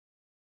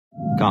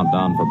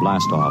Countdown for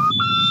blastoff.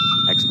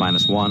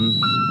 X-1.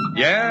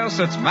 Yes,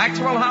 it's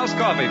Maxwell House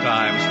Coffee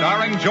Time,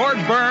 starring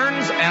George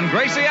Burns and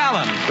Gracie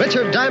Allen.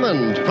 Richard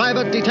Diamond,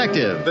 private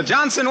detective. The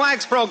Johnson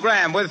Wax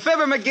Program with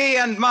Fibber McGee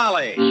and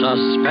Molly.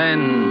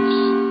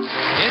 Suspense.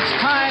 It's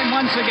time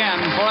once again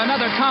for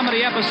another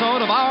comedy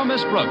episode of Our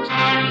Miss Brooks.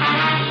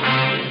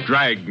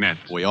 Dragnet.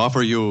 We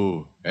offer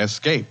you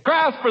Escape.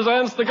 Kraft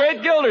presents The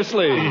Great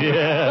Gildersleeve.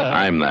 Yeah.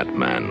 I'm that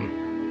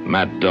man,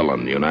 Matt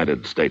Dillon,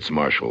 United States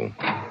Marshal.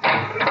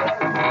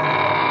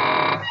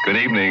 Good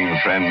evening,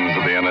 friends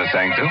of the Inner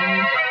Sanctum.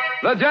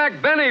 The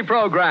Jack Benny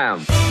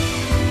Program.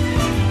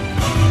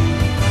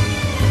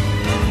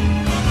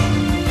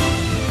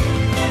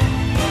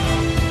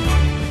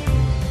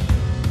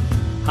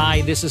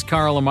 Hi, this is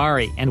Carl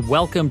Amari, and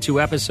welcome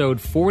to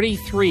episode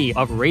 43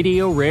 of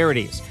Radio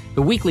Rarities,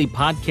 the weekly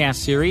podcast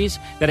series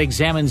that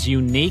examines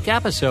unique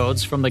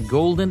episodes from the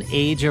golden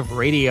age of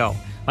radio.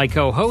 My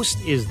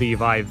co-host is the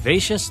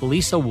vivacious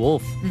Lisa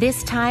Wolf.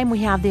 This time we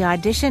have the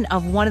audition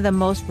of one of the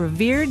most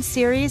revered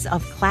series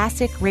of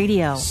classic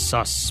radio.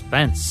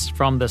 Suspense,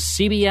 from the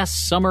CBS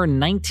Summer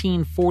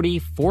 1940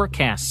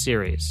 Forecast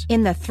series.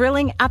 In the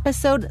thrilling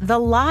episode The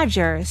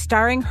Lodger,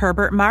 starring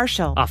Herbert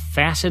Marshall. A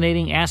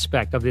fascinating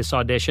aspect of this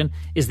audition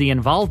is the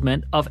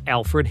involvement of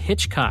Alfred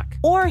Hitchcock.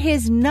 Or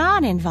his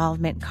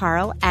non-involvement,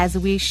 Carl, as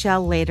we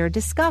shall later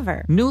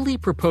discover. Newly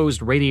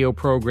proposed radio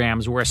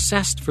programs were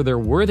assessed for their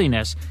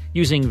worthiness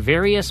using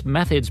various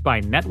methods by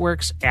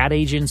networks, ad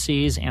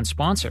agencies, and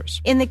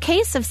sponsors. In the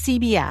case of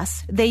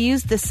CBS, they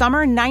used the summer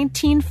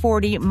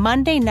 1940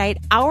 Monday night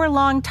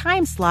hour-long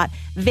time slot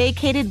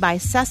vacated by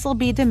Cecil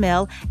B.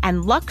 DeMille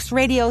and Lux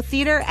Radio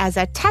Theater as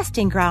a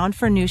testing ground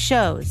for new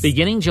shows.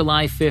 Beginning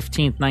July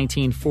 15,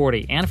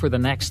 1940, and for the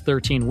next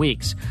 13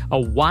 weeks, a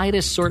wide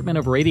assortment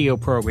of radio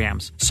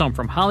programs, some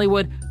from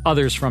Hollywood,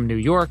 others from New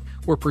York,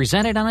 were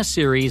presented on a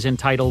series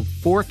entitled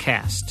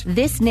Forecast.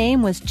 This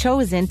name was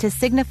chosen to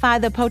signify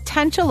the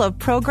potential of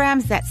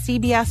programs that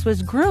CBS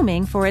was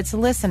grooming for its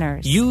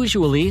listeners.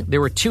 Usually,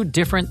 there were two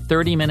different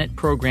 30-minute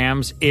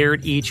programs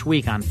aired each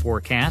week on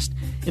Forecast.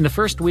 In the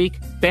first week,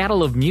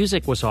 Battle of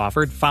Music was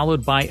offered,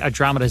 followed by a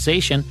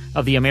dramatization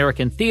of the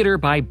American Theater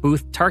by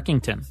Booth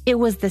Tarkington. It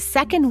was the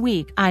second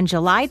week, on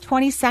July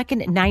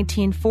 22nd,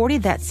 1940,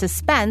 that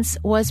Suspense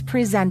was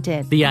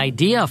presented. The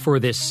idea for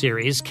this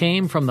series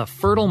came from the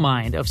fertile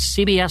mind of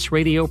CBS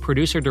radio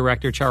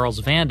producer-director Charles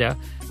Vanda,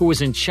 who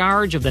was in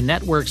charge of the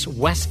network's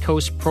West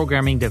Coast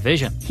programming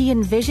division. He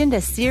envisioned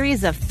a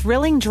series of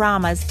thrilling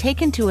dramas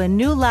taken to a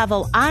new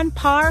level on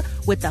par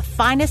with the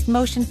finest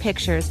motion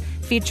pictures,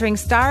 featuring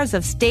stars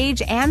of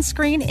stage and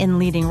screen in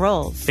leading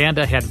roles.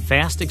 Vanda had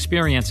vast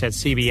experience at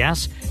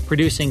CBS,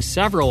 producing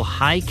several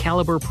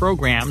high-caliber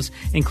programs,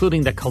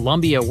 including the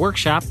Columbia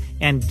Workshop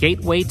and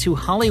Gateway to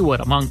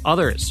Hollywood, among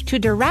others. To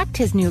direct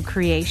his new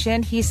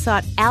creation, he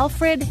sought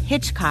Alfred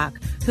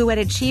Hitchcock, who had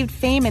achieved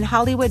fame in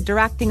Hollywood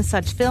directing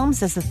such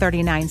films as The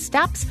 39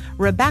 Steps,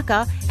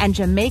 Rebecca, and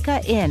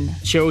Jamaica Inn.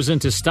 Chosen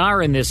to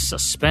star in this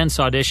suspense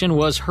audition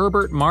was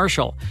Herbert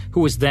Marshall, who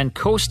was then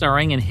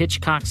co-starring in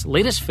Hitchcock's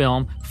latest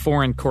film,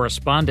 Foreign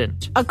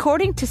Correspondent.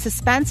 According to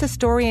suspense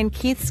historian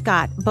Keith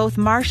Scott, both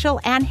Marshall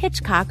and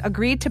Hitchcock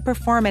agreed to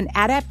perform an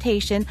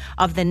adaptation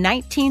of the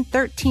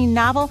 1913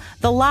 novel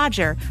The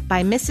Lodger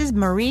by Mrs.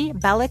 Marie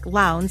Belloc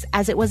Lowndes,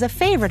 as it was a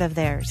favorite of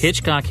theirs.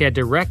 Hitchcock had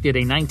directed a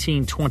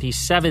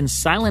 1927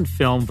 silent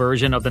film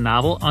version of the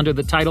novel under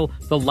the title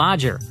The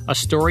Lodger, a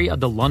story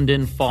of the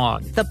London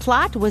fog. The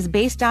plot was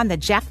based on the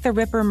Jack the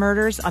Ripper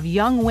murders of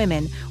young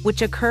women,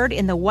 which occurred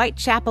in the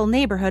Whitechapel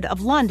neighborhood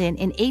of London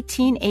in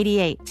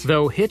 1888.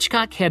 Though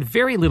Hitchcock had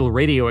very little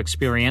radio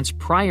experience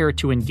prior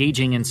to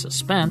engaging in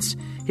suspense,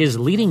 his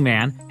leading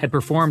man had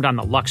performed on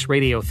the Lux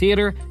Radio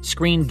Theater,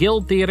 Screen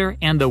Guild Theater,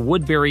 and the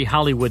Woodbury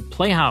Hollywood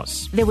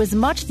Playhouse. There was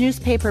much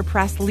newspaper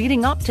press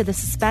leading up to the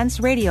suspense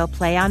radio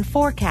play on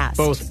Forecast.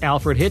 Both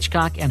Alfred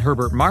Hitchcock and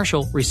Herbert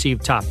Marshall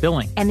received top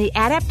billing. And the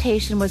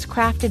adaptation was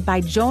crafted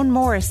by Joan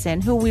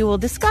Morrison, who we will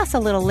discuss a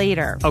little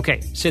later.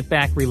 Okay, sit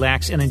back,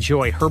 relax, and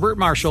enjoy Herbert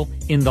Marshall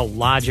in The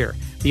Lodger,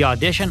 the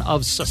audition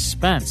of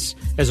Suspense,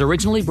 as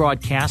originally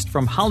broadcast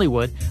from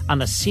Hollywood on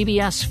the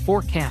CBS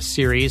Forecast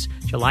series,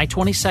 July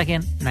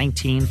 22nd,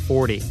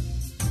 1940.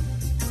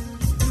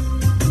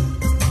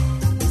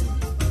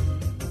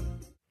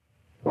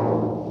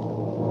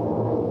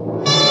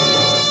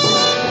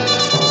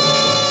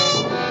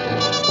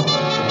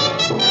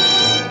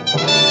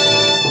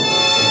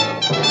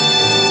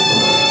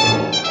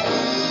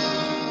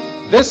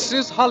 This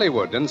is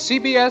Hollywood and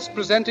CBS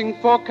presenting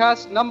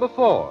Forecast number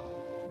 4.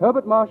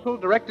 Herbert Marshall,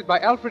 directed by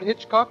Alfred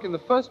Hitchcock, in the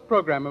first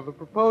program of a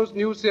proposed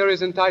new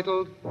series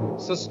entitled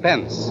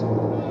Suspense.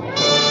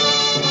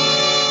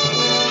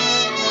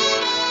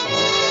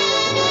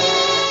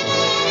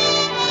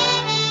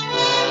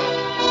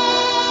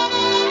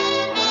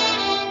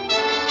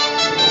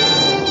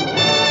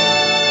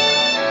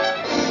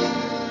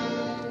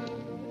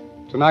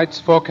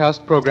 Tonight's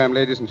Forecast program,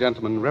 ladies and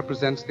gentlemen,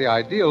 represents the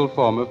ideal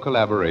form of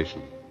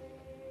collaboration.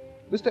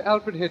 Mr.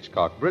 Alfred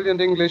Hitchcock, brilliant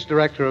English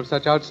director of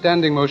such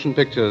outstanding motion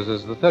pictures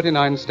as The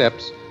 39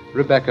 Steps,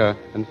 Rebecca,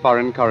 and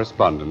foreign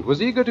correspondent,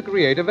 was eager to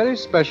create a very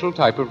special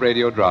type of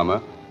radio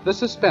drama, the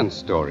suspense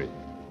story.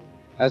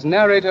 As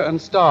narrator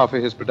and star for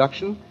his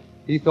production,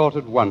 he thought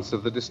at once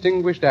of the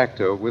distinguished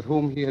actor with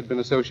whom he had been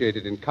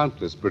associated in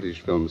countless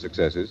British film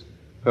successes,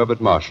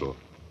 Herbert Marshall.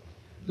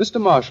 Mr.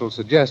 Marshall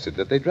suggested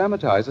that they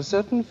dramatize a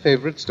certain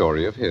favorite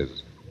story of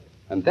his.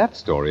 And that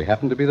story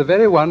happened to be the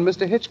very one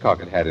Mr. Hitchcock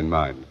had had in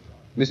mind.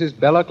 Mrs.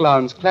 Belloc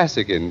Lowndes'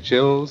 classic in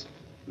Chills,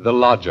 The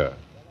Lodger.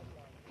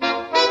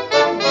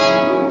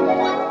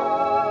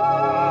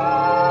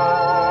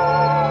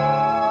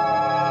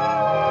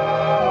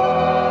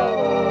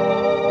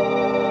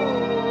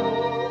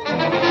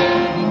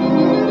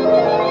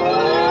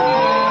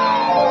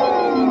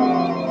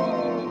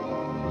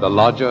 The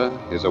Lodger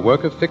is a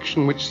work of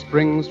fiction which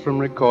springs from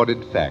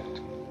recorded fact.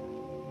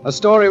 A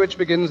story which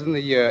begins in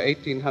the year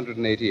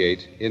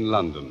 1888 in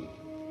London.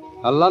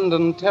 A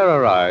London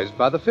terrorized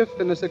by the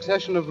fifth in a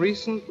succession of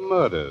recent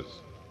murders.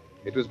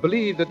 It was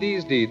believed that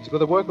these deeds were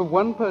the work of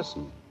one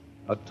person,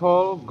 a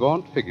tall,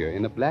 gaunt figure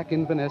in a black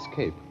Inverness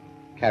cape,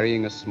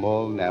 carrying a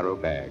small, narrow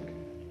bag.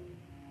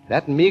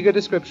 That meager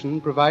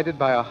description, provided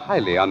by a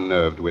highly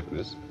unnerved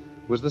witness,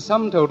 was the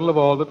sum total of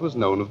all that was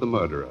known of the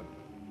murderer.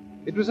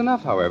 It was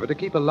enough, however, to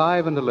keep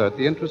alive and alert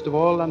the interest of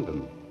all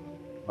London,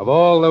 of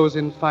all those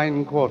in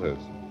fine quarters,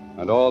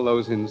 and all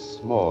those in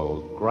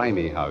small,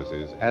 grimy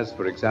houses, as,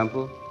 for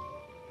example,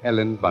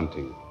 Ellen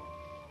Bunting.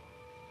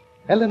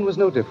 Ellen was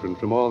no different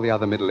from all the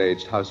other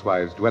middle-aged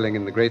housewives dwelling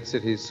in the great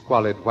city's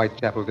squalid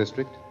Whitechapel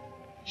district.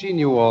 She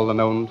knew all the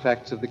known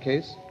facts of the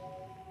case.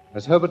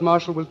 As Herbert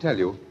Marshall will tell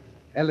you,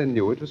 Ellen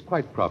knew it was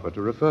quite proper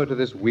to refer to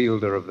this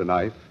wielder of the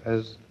knife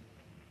as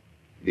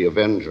the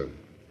Avenger.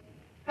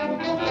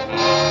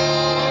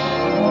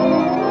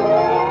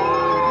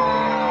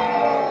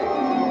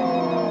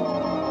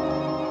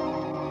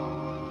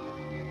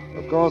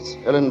 Of course,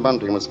 Ellen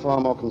Bunting was far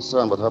more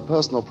concerned with her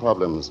personal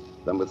problems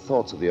than with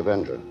thoughts of the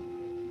Avenger.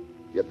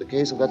 Yet the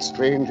case of that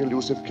strange,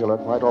 elusive killer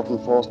quite often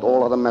forced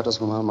all other matters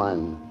from her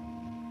mind.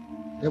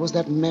 There was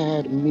that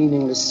mad,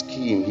 meaningless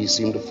scheme he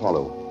seemed to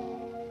follow.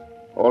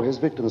 All his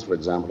victims, for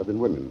example, had been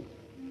women.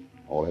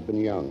 All had been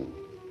young,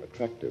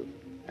 attractive,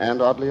 and,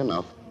 oddly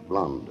enough,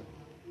 blonde.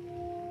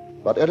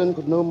 But Ellen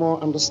could no more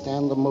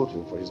understand the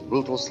motive for his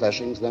brutal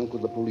slashings than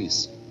could the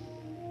police.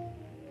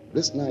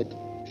 This night,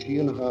 she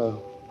and her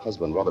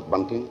husband, Robert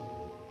Bunting,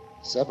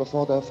 sat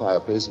before their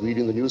fireplace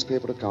reading the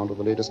newspaper account of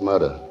the latest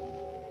murder.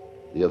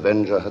 The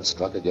Avenger had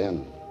struck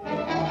again.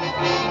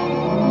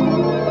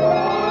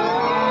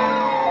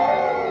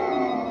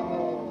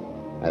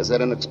 As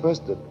Ellen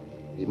expressed it,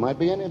 he might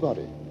be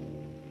anybody.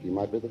 He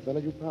might be the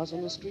fellow you pass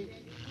on the street.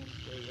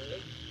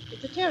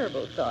 It's a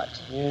terrible thought.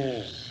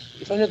 Yes.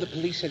 If only the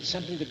police had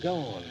something to go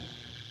on.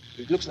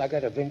 It looks like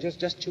that Avenger's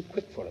just too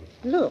quick for him.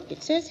 Look,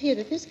 it says here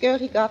that this girl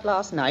he got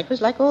last night was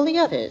like all the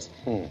others.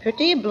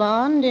 Pretty,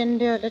 blonde, and,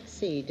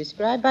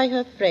 described by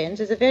her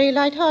friends as a very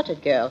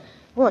light-hearted girl.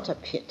 What a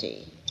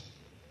pity.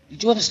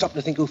 Did you ever stop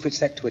to think who fits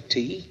that to a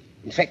T?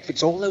 In fact,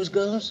 fits all those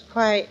girls?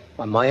 Why,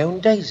 my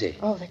own Daisy.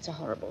 Oh, that's a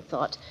horrible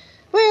thought.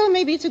 Well,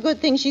 maybe it's a good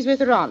thing she's with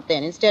her aunt,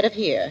 then, instead of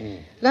here.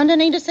 London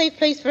ain't a safe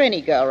place for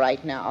any girl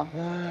right now.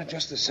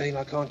 Just the same,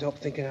 I can't help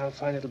thinking how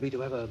fine it'll be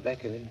to have her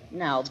back in.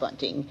 Now,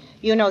 Bunting,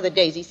 you know that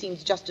Daisy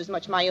seems just as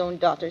much my own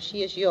daughter as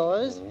she is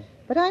yours.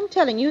 But I'm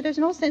telling you, there's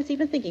no sense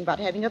even thinking about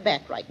having her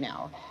back right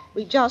now.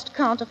 We just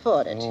can't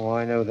afford it. Oh,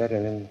 I know that,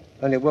 Ellen.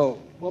 Only, well,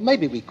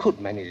 maybe we could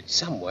manage it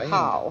some way.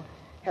 How?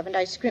 Haven't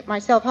I scrimped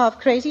myself half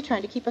crazy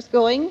trying to keep us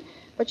going?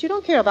 But you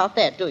don't care about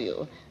that, do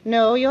you?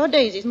 No, your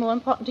Daisy's more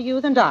important to you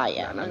than I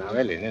am. No,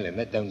 Ellen,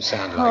 that don't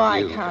sound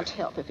like you. I can't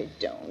help if it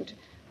don't.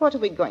 What are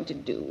we going to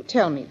do?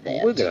 Tell me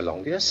that. We'll get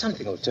along, dear.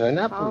 Something will turn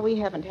up. Oh, we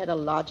haven't had a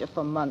lodger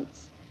for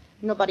months.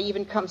 Nobody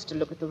even comes to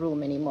look at the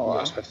room anymore.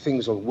 Yes, but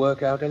things will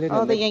work out, Ellen.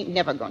 Oh, they ain't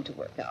never going to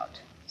work out.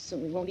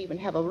 Soon we won't even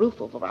have a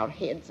roof over our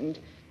heads and...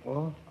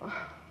 What?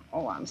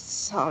 Oh, I'm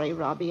sorry,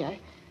 Robbie.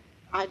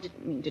 I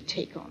didn't mean to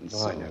take on so...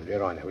 Oh, I know,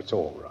 dear, I know. It's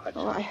all right.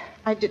 Oh,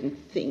 I didn't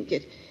think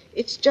it.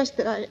 It's just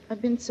that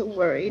I've been so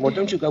worried. Well,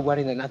 don't you go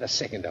worrying another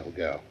second, old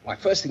girl. Why,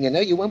 first thing you know,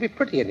 you won't be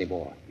pretty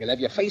anymore. You'll have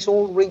your face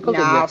all wrinkled.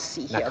 Now,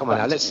 see here, Now, come on,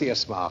 now, let's see a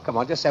smile. Come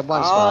on, just have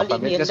one smile. For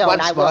me. Just one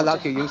smile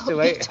like you used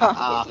to, eh?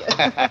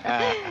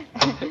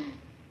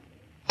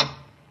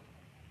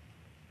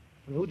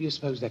 Well, who do you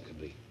suppose that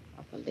could be?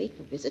 For late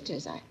for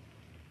visitors,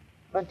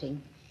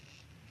 Bunting,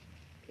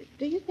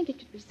 do you think it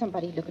could be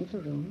somebody looking for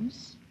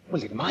rooms?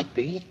 Well, it might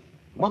be.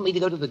 Want me to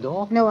go to the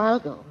door? No, I'll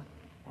go.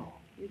 Oh.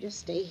 You just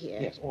stay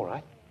here. Yes, all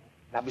right.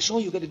 Now, be sure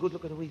you get a good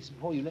look at Louise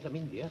before you let them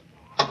in, dear.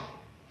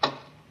 Oh,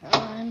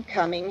 I'm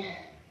coming.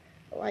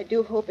 Oh, I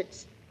do hope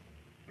it's...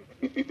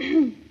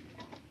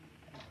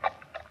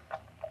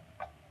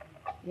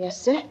 Yes,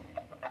 sir?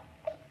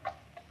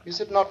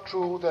 Is it not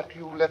true that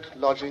you let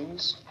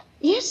lodgings?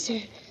 Yes,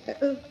 sir.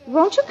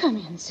 Won't you come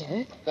in,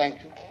 sir? Thank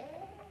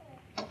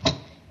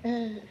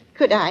you.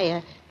 Could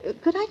I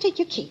take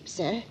your cape,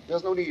 sir?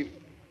 There's no need.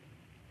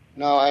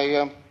 No,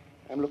 I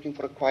I'm looking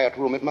for a quiet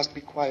room. It must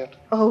be quiet.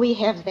 Oh, we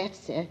have that,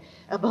 sir.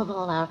 Above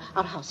all,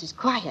 our house is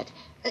quiet.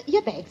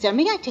 Your bag, sir.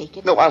 May I take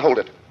it? No, I'll hold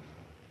it.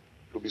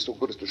 You'll be so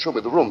good as to show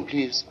me the room,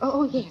 please.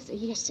 Oh,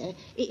 yes, sir.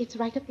 It's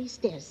right up these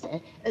stairs, sir.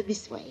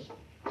 This way.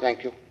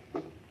 Thank you.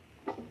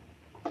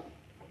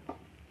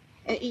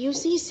 You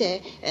see, sir,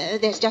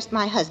 there's just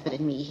my husband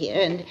and me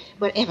here, and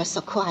we're ever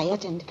so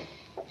quiet, and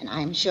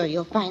I'm sure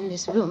you'll find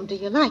this room to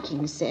your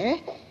liking, sir.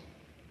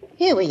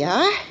 Here we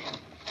are.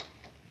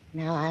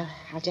 Now,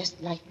 I'll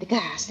just light the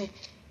gas.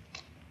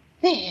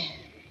 There.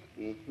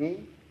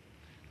 Mm-hmm.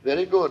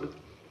 Very good.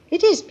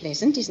 It is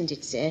pleasant, isn't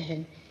it, sir?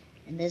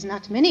 And there's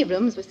not many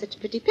rooms with such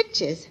pretty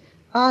pictures,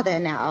 are there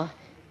now?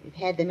 We've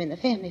had them in the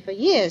family for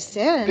years,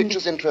 sir, and...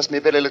 Pictures interest me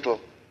very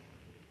little.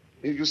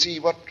 You see,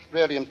 what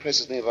really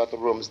impresses me about the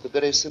room is the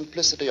very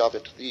simplicity of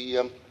it,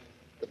 the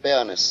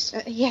bareness.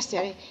 Yes,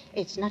 sir.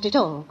 It's not at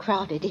all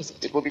crowded, is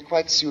it? It will be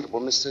quite suitable,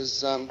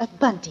 Mrs.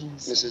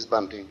 Bunting's. Mrs.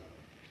 Bunting.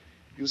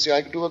 You see,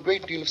 I do a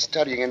great deal of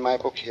studying in my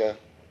book here,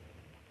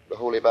 the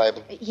Holy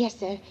Bible. Yes,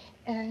 sir.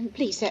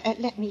 Please, sir,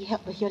 let me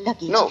help with your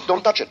luggage. No,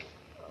 don't touch it.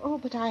 Oh,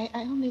 but I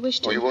only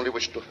wish to... Oh, you only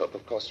wish to help,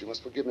 of course. You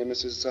must forgive me,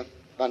 Mrs.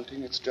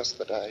 Bunting. It's just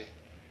that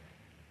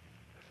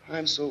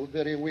I'm so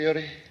very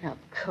weary. Of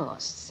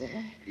course, sir.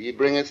 He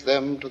bringeth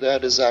them to their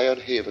desired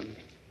haven.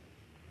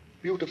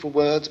 Beautiful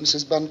words,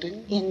 Mrs.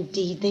 Bunting.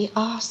 Indeed they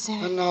are, sir.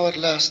 And now at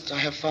last I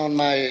have found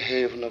my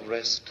haven of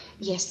rest.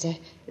 Yes, sir.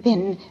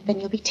 Then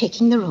you'll be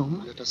taking the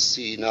room. Let us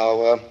see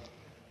now.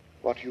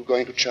 What are you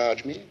going to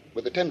charge me?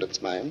 With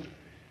attendance, mind.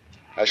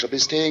 I shall be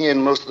staying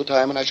in most of the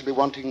time, and I shall be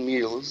wanting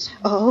meals.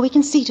 Oh, we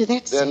can see to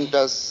that, sir. Then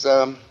does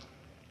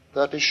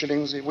 30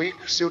 shillings a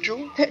week suit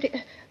you?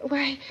 30...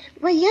 Why,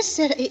 yes,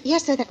 sir.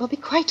 Yes, sir, that will be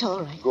quite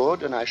all right.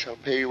 Good, and I shall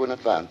pay you in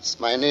advance.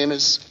 My name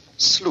is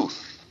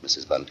Sleuth,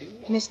 Mrs. Bunting.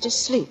 Mr.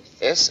 Sleuth.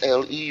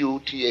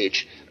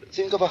 Sleuth.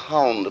 Think of a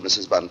hound,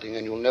 Mrs. Bunting,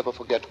 and you'll never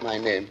forget my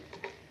name.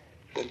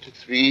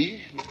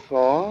 23,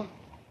 4,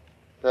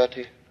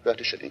 30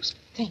 shillings.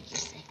 Thank you,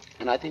 sir.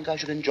 And I think I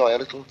should enjoy a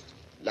little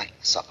light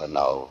supper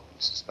now,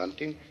 Mrs.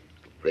 Bunting.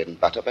 Bread and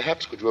butter,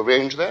 perhaps. Could you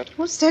arrange that?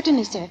 Well,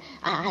 certainly, sir.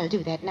 I'll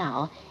do that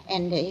now.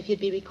 And if you'd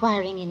be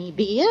requiring any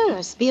beer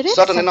or spirits...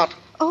 Certainly not.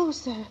 Oh,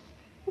 sir.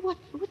 What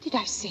did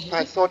I say?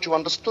 I thought you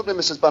understood me,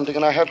 Mrs. Bunting,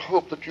 and I had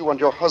hoped that you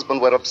and your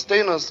husband were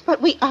abstainers. But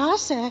we are,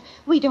 sir.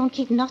 We don't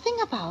keep nothing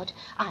about.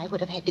 I would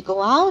have had to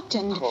go out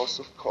and... Of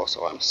course.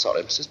 Oh, I'm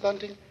sorry, Mrs.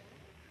 Bunting.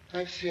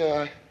 I fear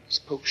I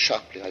spoke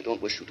sharply. I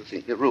don't wish you to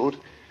think me rude.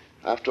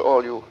 After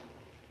all,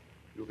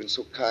 you've been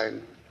so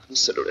kind,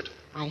 considerate.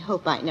 I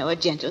hope I know a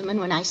gentleman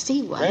when I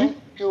see one.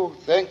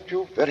 Thank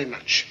you very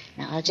much.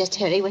 Now, I'll just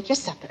hurry with your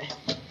supper.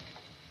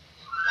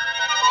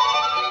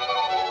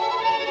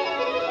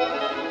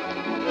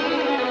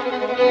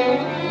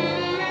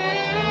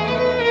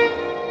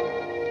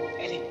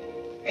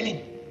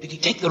 Ellen, did he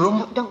take the room?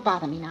 No, don't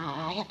bother me now.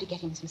 I have to get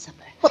him some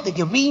supper. What did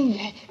you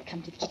mean?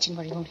 Come to the kitchen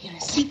where he won't hear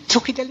us. He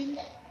took it, Ellen?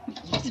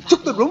 Yes, he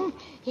took the room?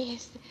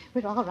 Yes,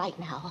 we're all right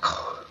now.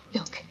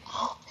 Look,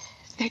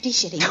 30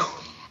 shillings.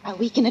 A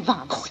week in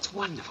advance. Oh, it's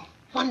wonderful.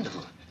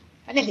 Wonderful.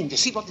 And Ellen, do you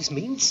see what this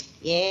means?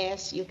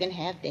 Yes, you can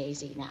have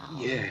Daisy now.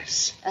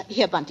 Yes.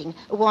 Here, Bunting,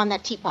 warm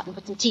that teapot and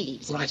put some tea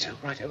leaves in it.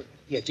 Righto.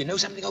 Yeah, do you know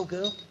something, old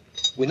girl?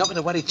 We're not going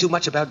to worry too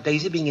much about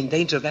Daisy being in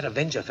danger of that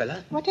Avenger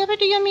fella. Whatever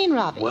do you mean,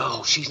 Robbie?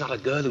 Well, she's not a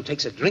girl who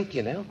takes a drink,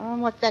 you know.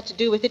 What's that to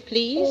do with it,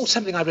 please? Oh,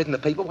 something I read in the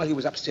paper while he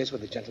was upstairs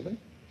with the gentleman.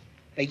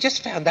 They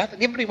just found out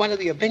that every one of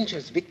the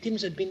Avenger's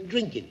victims had been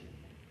drinking.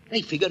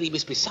 They figured he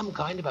must be some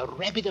kind of a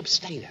rabid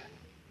abstainer.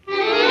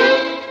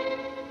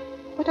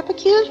 What a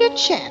peculiar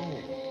chap.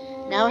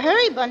 Now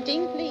hurry,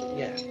 Bunting, please.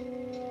 Yes.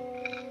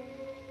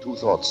 Two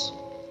thoughts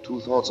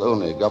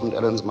only governed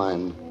Ellen's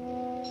mind.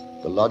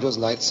 The lodger's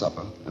light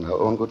supper and her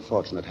own good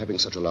fortune at having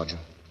such a lodger.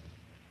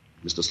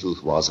 Mr.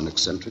 Sleuth was an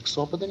eccentric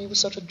sort, but then he was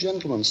such a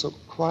gentleman, so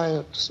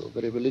quiet, so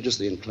very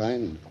religiously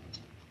inclined.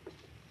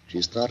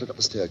 She started up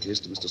the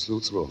staircase to Mr.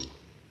 Sleuth's room,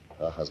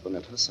 her husband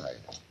at her side.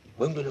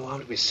 Won't do no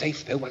harm to be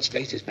safe, though, once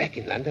Daisy's back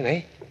in London,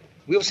 eh?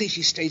 We'll see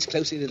she stays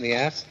closer in the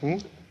house.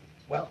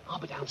 Well, I'll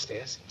be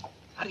downstairs.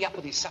 Hurry up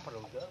with his supper,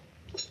 old girl.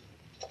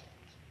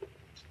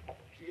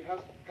 She has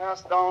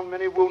cast down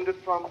many wounded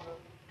from her.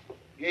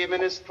 Yea,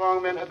 many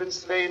strong men have been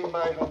slain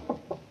by her.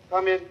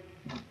 Come in.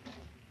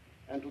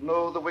 And to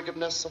know the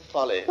wickedness of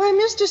folly. Why,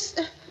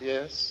 Mr.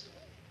 Yes?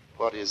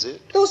 What is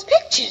it? Those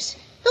pictures.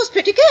 Those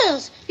pretty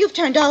girls. You've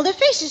turned all their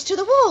faces to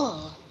the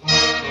wall.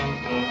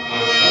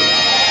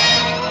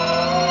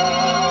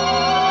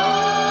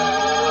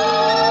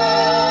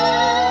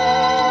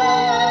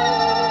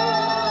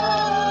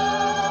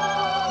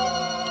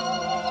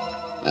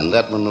 And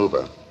that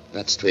maneuver,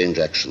 that strange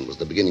action, was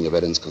the beginning of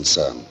Ellen's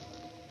concern.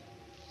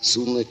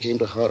 Soon there came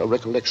to her a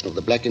recollection of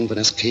the Black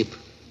Inverness Cape,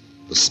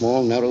 the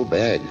small, narrow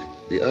bag,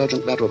 the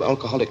urgent matter of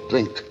alcoholic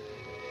drink.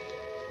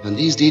 And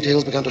these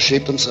details began to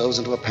shape themselves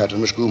into a pattern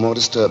which grew more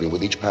disturbing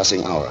with each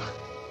passing hour.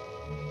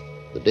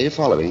 The day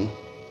following,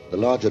 the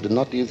lodger did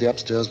not leave the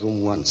upstairs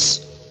room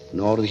once,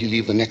 nor did he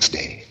leave the next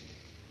day.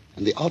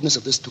 And the oddness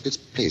of this took its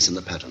place in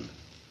the pattern.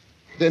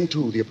 then,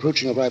 too, the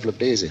approaching arrival of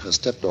Daisy, her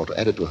stepdaughter,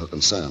 added to her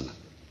concern.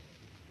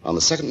 On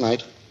the second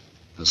night,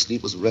 her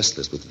sleep was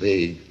restless with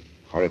vague,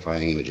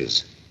 horrifying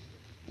images.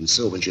 And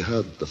so when she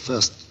heard the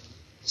first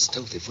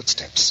stealthy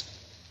footsteps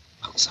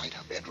outside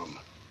her bedroom,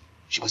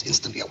 she was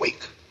instantly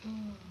awake.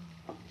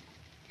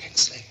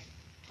 Tensely,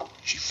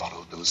 she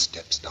followed those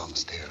steps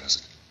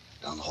downstairs,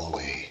 down the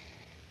hallway.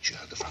 She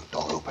heard the front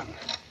door open,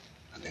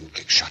 and then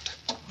click shut.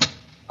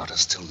 Utter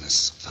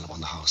stillness fell upon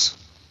the house.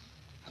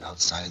 And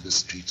outside, the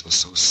streets were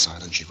so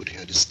silent she could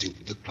hear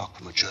distinctly the clock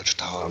from a church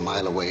tower a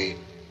mile away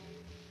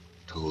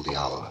tolled the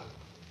hour.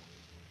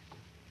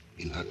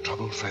 In her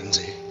troubled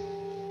frenzy,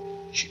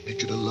 she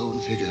pictured a lone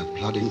figure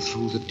plodding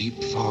through the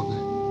deep fog,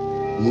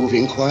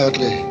 moving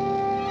quietly,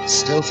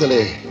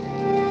 stealthily,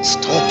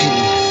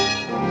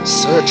 stalking,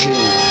 searching,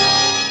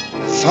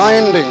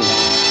 finding.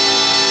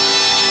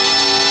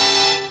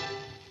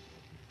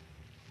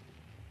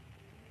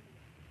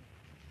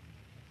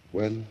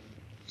 When,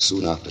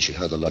 soon after she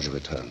heard the lodger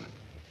return,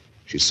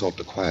 she sought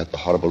to quiet the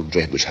horrible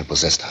dread which had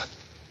possessed her.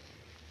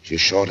 She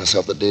assured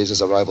herself that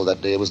Daisy's arrival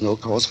that day was no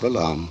cause for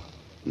alarm.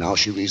 Now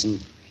she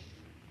reasoned,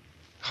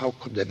 how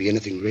could there be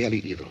anything really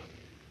evil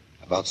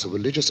about so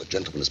religious a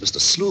gentleman as Mr.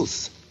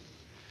 Sleuth?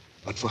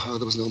 But for her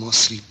there was no more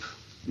sleep,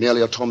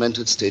 merely a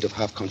tormented state of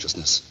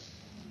half-consciousness,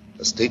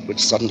 a state which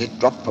suddenly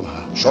dropped from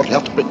her shortly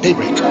after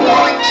daybreak.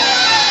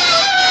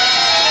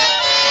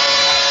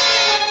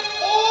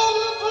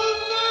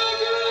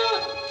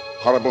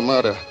 Horrible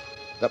murder.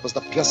 That was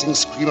the piercing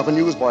scream of a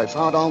newsboy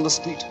far down the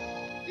street.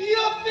 The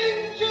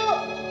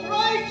Avenger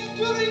strikes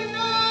during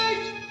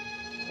night!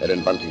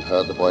 Ellen Bunting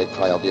heard the boy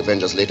cry out the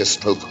Avenger's latest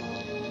stroke,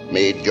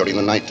 made during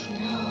the night.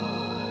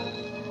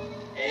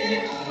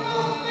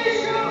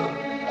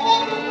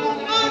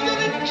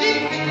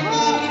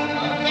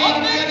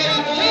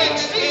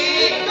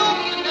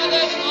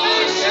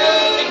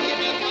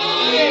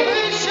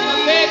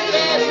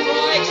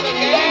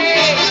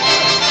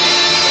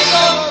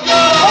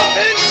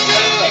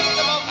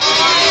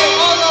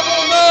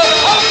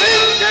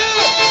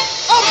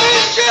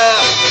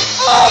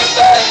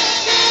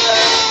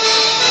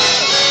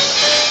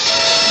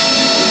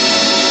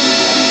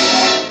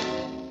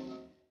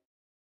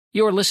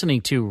 You're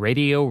listening to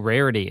Radio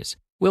Rarities.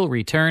 We'll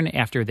return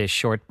after this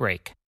short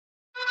break.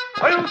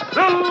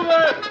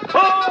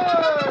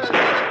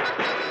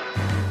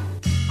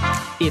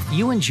 If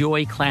you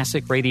enjoy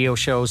classic radio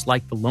shows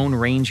like The Lone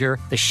Ranger,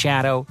 The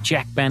Shadow,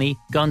 Jack Benny,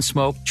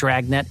 Gunsmoke,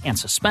 Dragnet, and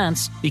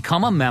Suspense,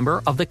 become a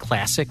member of the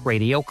Classic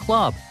Radio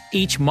Club.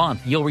 Each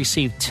month, you'll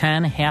receive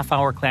 10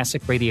 half-hour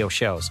classic radio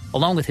shows,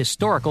 along with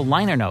historical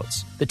liner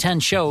notes. The 10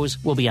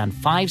 shows will be on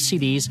 5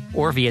 CDs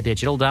or via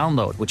digital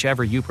download,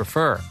 whichever you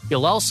prefer.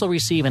 You'll also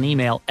receive an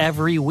email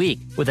every week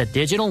with a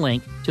digital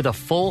link to the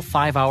full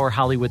 5-hour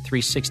Hollywood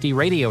 360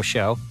 radio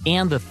show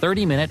and the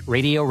 30-minute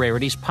Radio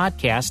Rarities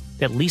podcast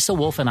that Lisa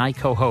Wolf and I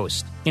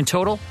co-host. In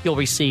total, you'll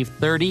receive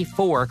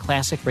 34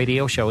 classic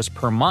radio shows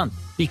per month.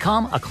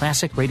 Become a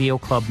Classic Radio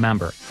Club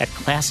member at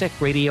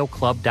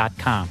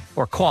classicradioclub.com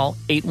or call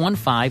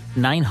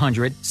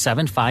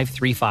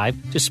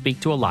 815-900-7535 to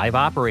speak to a live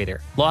operator.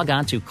 Log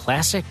on to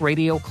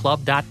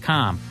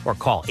classicradioclub.com or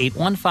call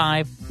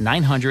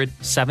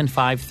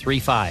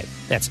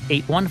 815-900-7535. That's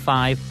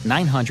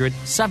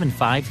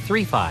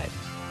 815-900-7535.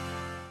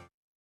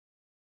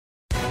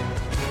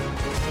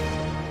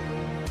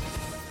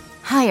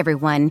 Hi,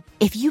 everyone.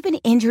 If you've been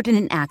injured in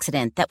an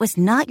accident that was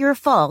not your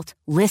fault,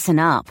 listen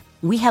up.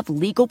 We have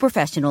legal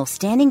professionals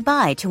standing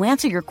by to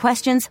answer your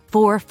questions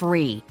for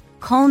free.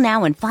 Call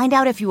now and find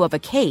out if you have a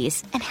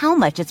case and how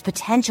much it's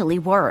potentially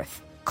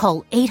worth.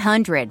 Call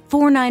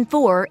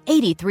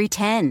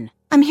 800-494-8310.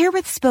 I'm here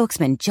with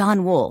spokesman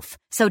John Wolf.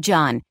 So,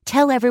 John,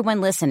 tell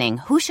everyone listening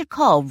who should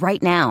call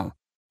right now.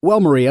 Well,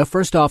 Maria,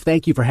 first off,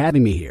 thank you for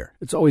having me here.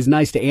 It's always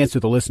nice to answer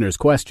the listeners'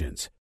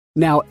 questions.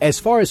 Now, as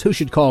far as who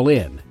should call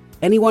in,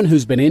 anyone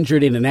who's been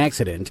injured in an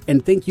accident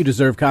and think you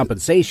deserve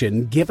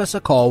compensation, give us a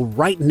call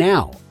right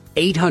now.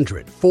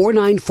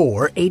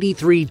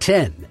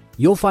 800-494-8310.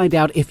 You'll find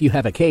out if you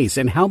have a case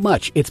and how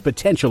much it's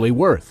potentially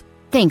worth.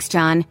 Thanks,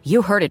 John.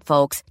 You heard it,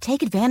 folks.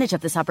 Take advantage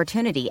of this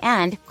opportunity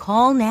and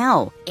call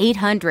now.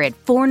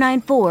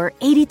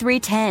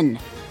 800-494-8310.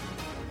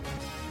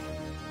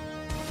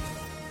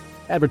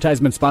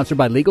 Advertisement sponsored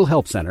by Legal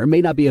Help Center.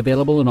 May not be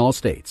available in all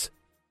states.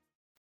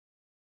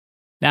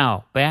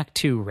 Now, back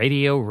to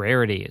Radio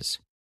Rarities.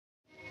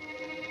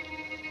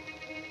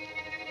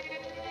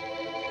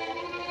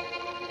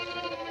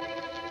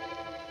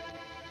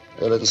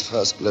 Ellen's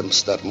first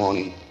glimpse that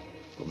morning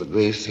of the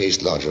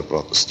grey-faced lodger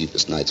brought the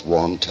sleepless night's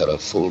warm terror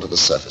full to the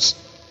surface.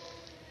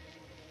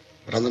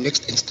 But on the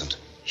next instant,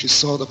 she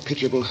saw the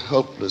pitiable,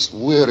 helpless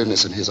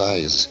weariness in his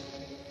eyes,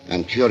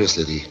 and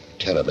curiously the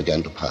terror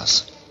began to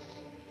pass.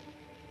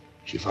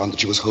 She found that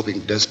she was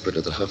hoping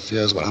desperately that her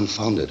fears were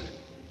unfounded.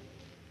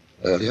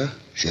 Earlier,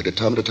 she had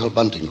determined to tell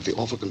Bunting of the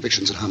awful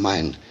convictions in her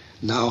mind.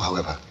 Now,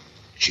 however,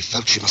 she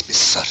felt she must be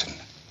certain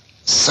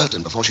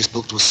before she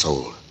spoke to a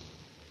soul.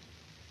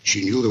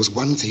 She knew there was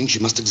one thing she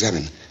must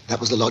examine. That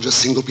was the lodger's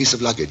single piece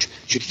of luggage.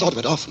 She'd thought of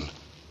it often.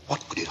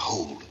 What could it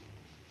hold?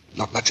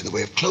 Not much in the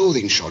way of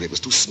clothing, surely. It was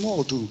too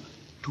small, too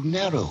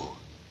narrow.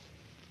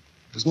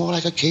 It was more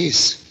like a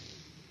case.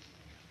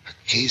 A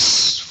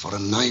case for a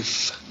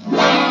knife.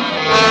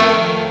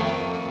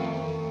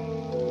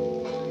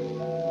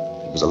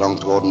 It was along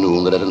toward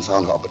noon that Ellen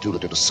found her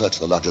opportunity to search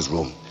the lodger's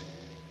room.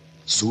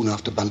 Soon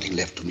after Bunting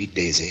left to meet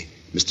Daisy,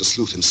 Mr.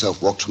 Sleuth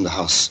himself walked from the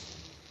house.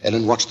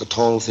 Ellen watched the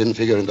tall, thin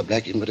figure in the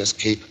black Inverness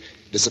cape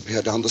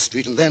disappear down the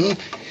street, and then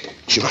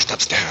she rushed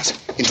upstairs,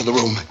 into the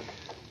room.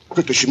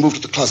 Quickly, she moved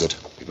to the closet.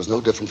 It was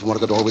no different from what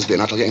it had always been,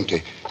 utterly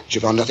empty. She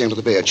found nothing under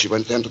the bed. She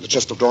went then to the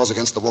chest of drawers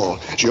against the wall.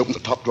 She opened the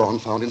top drawer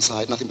and found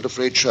inside nothing but a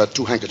frayed shirt,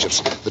 2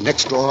 handkerchiefs. The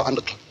next drawer,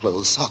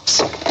 underclothes,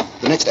 socks.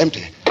 The next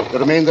empty. There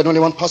remained then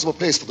only one possible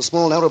place for the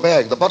small, narrow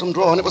bag, the bottom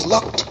drawer, and it was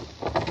locked.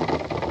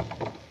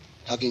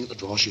 Tugging at the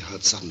drawer, she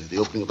heard suddenly the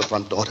opening of the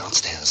front door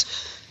downstairs.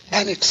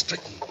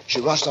 Panic-stricken, she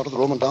rushed out of the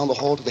room and down the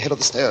hall to the head of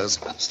the stairs.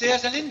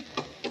 Upstairs, Ellen?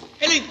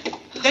 Ellen,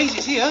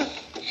 Daisy's here.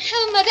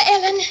 Oh, Mother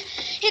Ellen,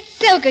 it's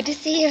so good to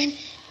see you.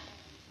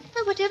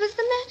 And whatever's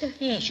the matter?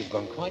 Yes, you've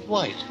gone quite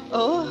white.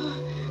 Oh,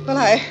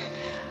 well,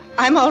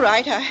 I'm all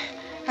right.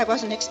 I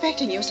wasn't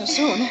expecting you so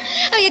soon.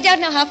 Oh, you don't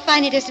know how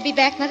fine it is to be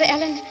back, Mother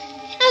Ellen.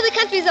 Oh, the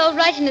country's all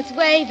right in its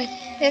way, but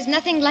there's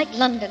nothing like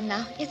London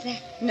now, is there?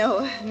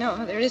 No,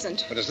 there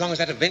isn't. But as long as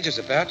that Avenger's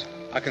about,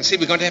 I can see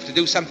we're going to have to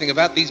do something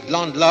about these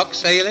blonde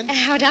locks, eh, Ellen?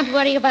 Oh, don't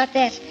worry about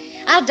that.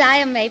 I'll dye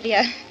them maybe,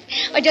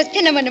 or just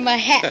pin them under my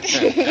hat.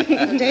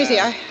 Daisy,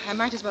 I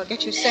might as well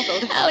get you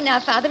settled. Oh, now,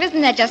 Father,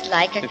 isn't that just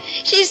like her?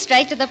 She's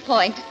straight to the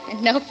point,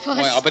 and no fuss.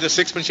 Well, I'll bet a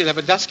sixpence she'll have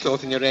a dust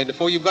cloth in your hand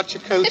before you've got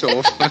your coat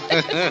off.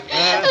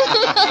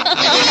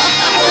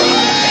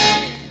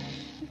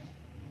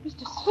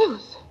 Mr.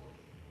 Sleuth.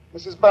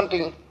 Mrs.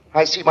 Bunting,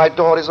 I see my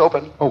door is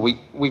open. Oh,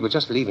 we were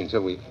just leaving,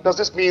 so we... Does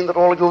this mean that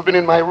all of you have been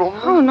in my room?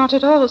 Oh, not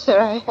at all,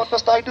 sir. What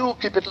must I do?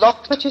 Keep it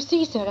locked? But you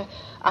see, sir,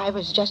 I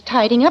was just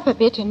tidying up a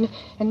bit, and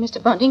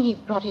Mr. Bunting, he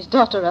brought his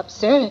daughter up,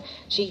 sir.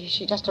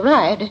 She just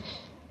arrived.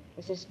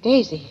 This is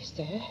Daisy,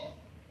 sir.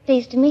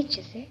 Pleased to meet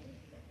you, sir.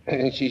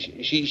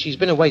 She's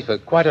been away for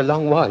quite a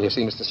long while, you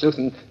see, Mr. Sleuth,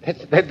 and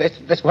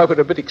that's why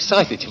we're a bit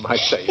excited, you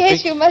might say.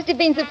 Yes, you must have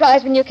been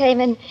surprised when you came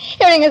in,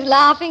 hearing us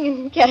laughing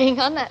and carrying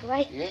on that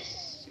way.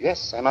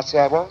 Yes, I must say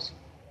I was.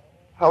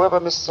 However,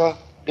 Miss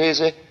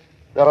Daisy,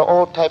 there are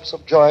all types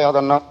of joy, are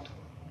there not?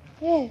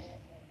 Yes,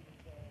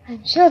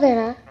 I'm sure there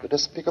are. The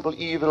despicable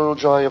evil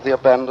joy of the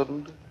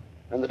abandoned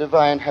and the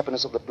divine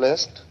happiness of the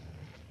blessed.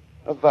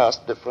 A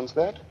vast difference,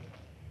 that.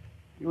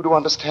 You do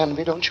understand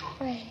me, don't you?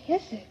 Why,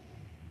 yes, sir.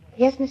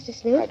 Yes, Mr.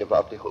 Sleuth? I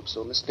devoutly hope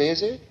so, Miss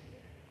Daisy.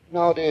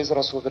 Nowadays, there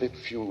are so very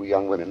few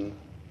young women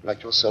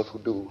like yourself who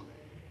do.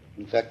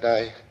 In fact,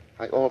 I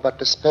all but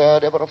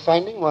despaired ever of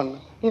finding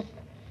one.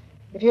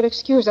 If you'll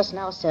excuse us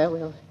now, sir,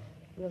 we'll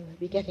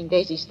be getting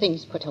Daisy's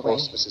things put away. Of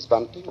course, Mrs.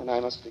 Bunting, and I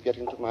must be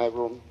getting to my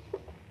room.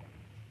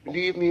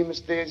 Believe me,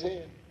 Miss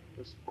Daisy,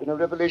 it's been a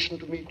revelation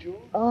to meet you.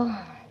 Oh,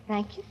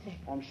 thank you, sir.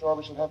 I'm sure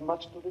we shall have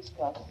much to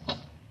discuss.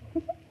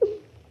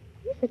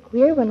 He's a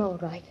queer one, all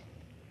right.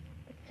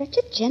 But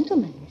such a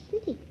gentleman,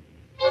 isn't he?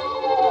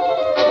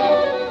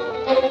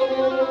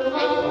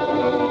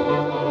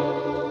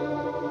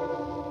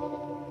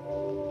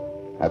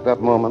 At that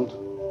moment,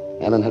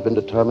 Ellen had been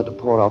determined to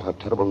pour out her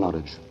terrible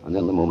knowledge, and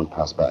then the moment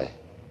passed by.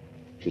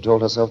 She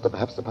told herself that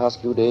perhaps the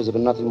past few days had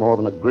been nothing more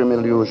than a grim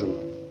illusion,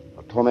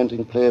 a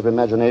tormenting play of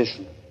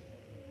imagination.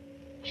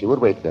 She would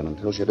wait then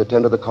until she had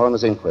attended the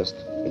coroner's inquest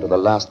into the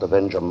last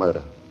Avenger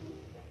murder.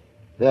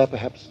 There,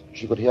 perhaps,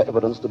 she could hear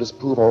evidence to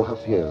disprove all her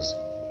fears,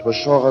 to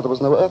assure her there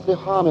was no earthly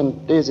harm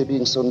in Daisy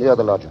being so near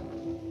the lodger.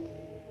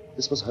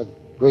 This was her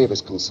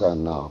gravest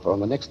concern now, for on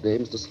the next day,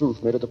 Mr.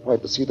 Sleuth made it a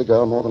point to see the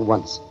girl more than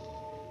once,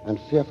 and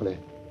fearfully,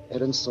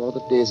 Ellen saw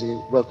that Daisy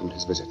welcomed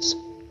his visits.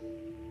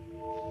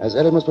 As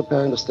Ellen was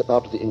preparing to step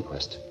out to the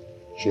inquest,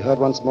 she heard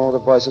once more the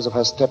voices of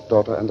her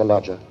stepdaughter and the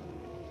lodger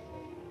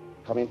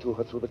coming to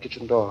her through the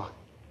kitchen door.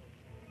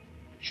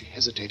 She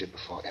hesitated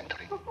before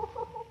entering.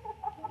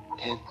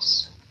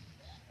 Tense,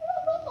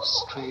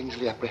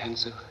 strangely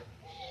apprehensive.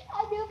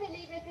 I do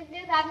believe, Mrs.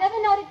 Sleuth, I've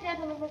never known a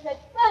gentleman with such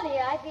funny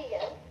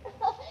ideas.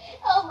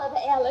 Oh, Mother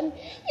Ellen,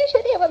 you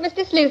should hear what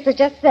Mr. Sleuth was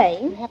just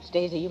saying. Perhaps,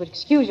 Daisy, you would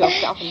excuse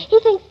yourself. He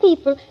thinks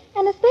people,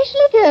 and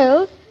especially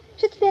girls,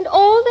 should spend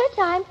all their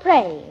time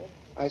praying.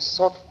 I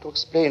sought to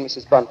explain,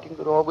 Mrs. Bunting,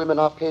 that all women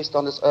are placed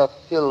on this earth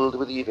filled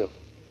with evil.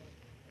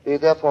 They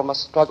therefore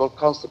must struggle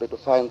constantly to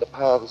find the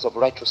paths of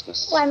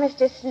righteousness. Why,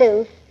 Mr.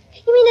 Sleuth,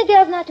 you mean a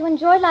girl's not to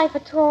enjoy life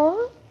at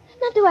all?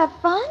 Not to have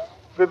fun?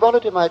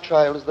 Frivolity, my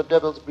child, is the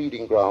devil's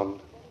breeding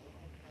ground,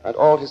 and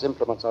all his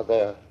implements are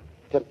there.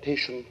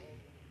 Temptation,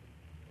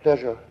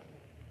 pleasure,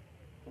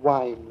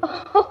 wine.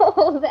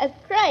 Oh, that's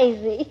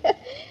crazy.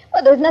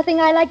 Well, there's nothing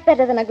I like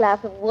better than a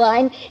glass of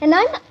wine, and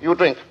I'm not... You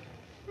drink.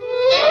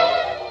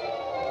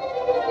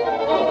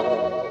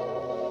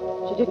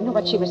 She didn't know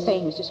what she was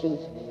saying, Mr.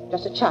 Sleuth.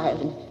 Just a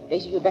child, and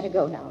Daisy, you'd better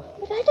go now.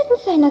 But I didn't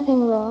say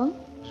nothing wrong.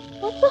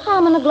 What's the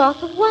harm in a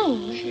glass of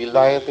wine? She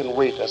lieth in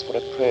wait as for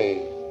a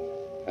prey,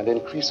 and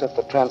increaseth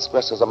the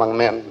transgressors among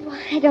men. Well,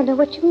 I don't know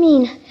what you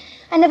mean.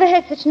 I never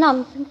heard such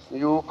nonsense.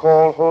 You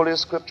call Holy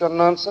Scripture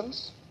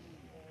nonsense?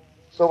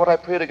 So what I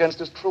prayed against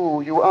is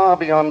true. You are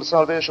beyond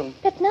salvation.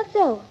 That's not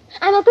so.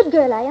 I'm a good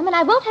girl, I am, and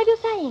I won't have you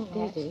saying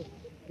that.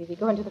 Daisy,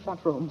 go into the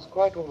front room. It's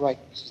quite all right,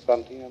 Mrs.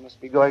 Bunting. I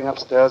must be going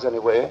upstairs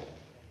anyway.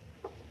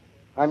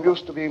 I'm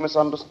used to being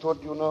misunderstood,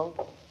 you know.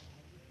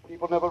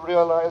 People never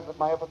realize that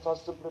my efforts are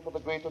simply for the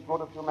greater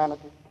good of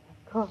humanity.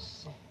 Of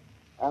course, sir.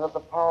 And that the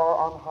power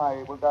on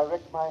high will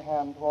direct my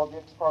hand toward the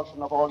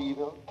expulsion of all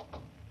evil.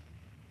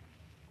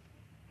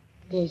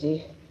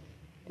 Daisy,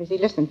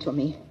 listen to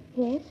me.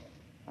 Yes?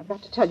 I've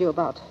got to tell you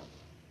about...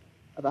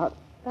 About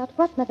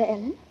what, Mother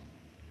Ellen?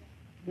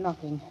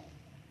 Nothing.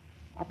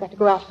 I've got to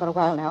go out for a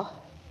while now.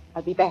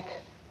 I'll be back.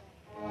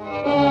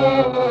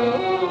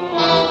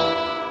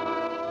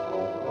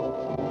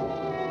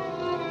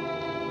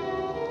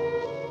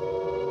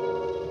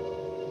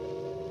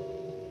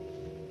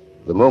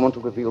 The moment to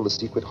reveal the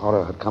secret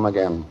horror had come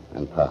again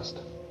and passed.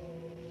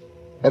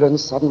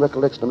 Ellen's sudden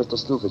recollection of Mr.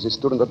 Sleuth as he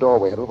stood in the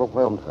doorway had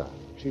overwhelmed her.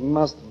 She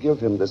must give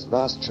him this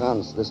last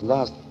chance, this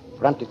last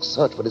frantic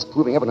search for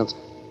disproving evidence,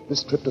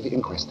 this trip to the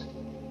inquest.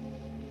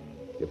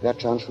 If that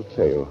chance should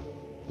fail,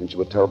 then she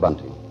would tell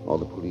Bunting or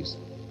the police.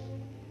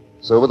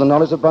 So with the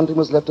knowledge that Bunting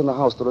was left in the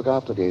house to look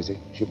after Daisy,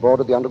 she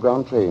boarded the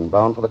underground train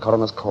bound for the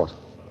coroner's court.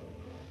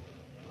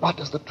 But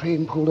as the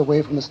train pulled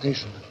away from the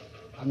station,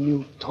 a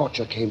new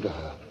torture came to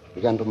her,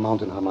 began to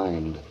mount in her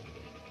mind.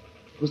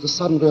 It was the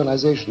sudden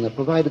realization that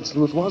provided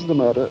Sleuth was the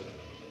murderer,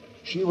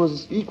 she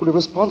was equally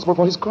responsible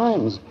for his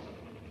crimes.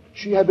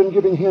 She had been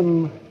giving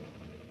him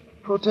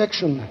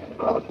protection.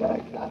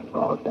 Protection.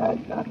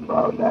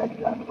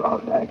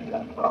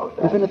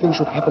 If anything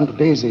should happen to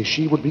Daisy,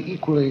 she would be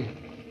equally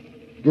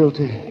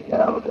guilty.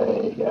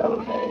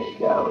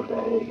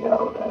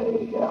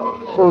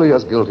 Fully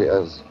as guilty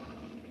as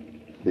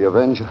the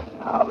Avenger.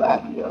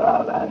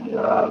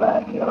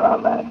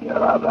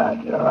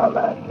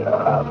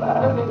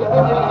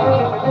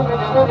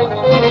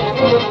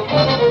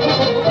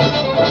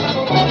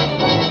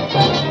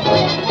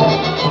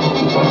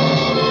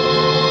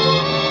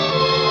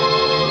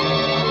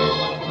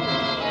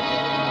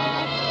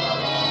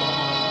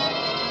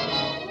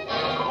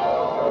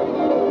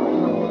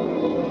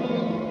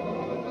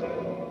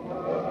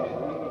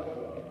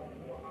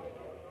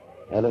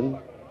 Ellen,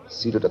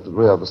 seated at the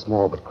rear of the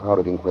small but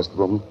crowded inquest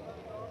room,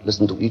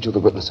 listened to each of the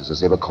witnesses as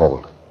they were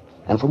called.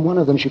 And from one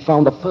of them she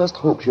found the first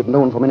hope she had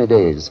known for many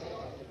days.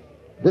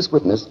 This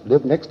witness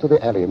lived next to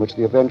the alley in which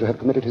the Avenger had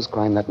committed his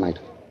crime that night.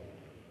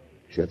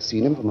 She had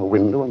seen him from her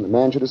window, and the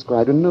man she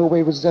described in no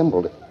way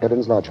resembled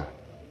Ellen's lodger.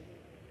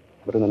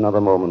 But in another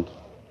moment,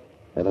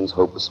 Ellen's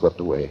hope was swept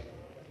away.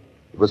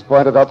 It was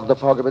pointed out that the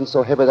fog had been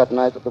so heavy that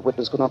night that the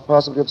witness could not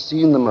possibly have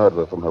seen the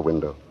murderer from her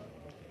window.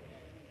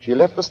 She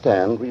left the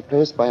stand,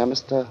 replaced by a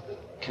Mr.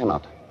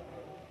 Cannot.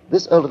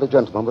 This elderly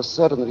gentleman was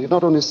certain that he had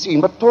not only seen,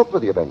 but talked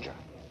with the Avenger.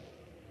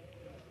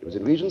 It was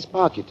in Regent's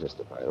Park, he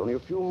testified, only a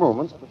few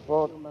moments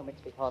before... A few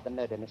moments before the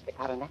murder, Mr.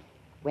 Coroner,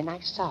 when I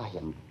saw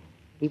him.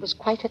 He was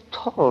quite a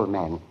tall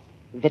man,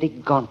 very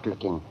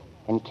gaunt-looking,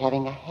 and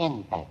carrying a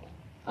handbag.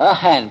 A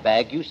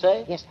handbag, you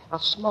say? Yes, a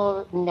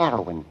small,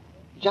 narrow one.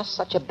 Just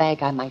such a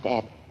bag, I might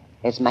add,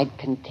 as might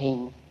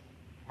contain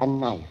a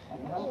knife.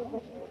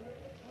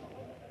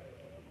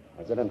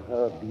 As Ellen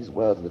heard these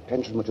words, the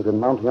tension which had been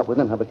mounting up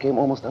within her became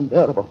almost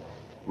unbearable.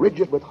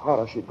 Rigid with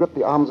horror, she gripped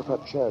the arms of her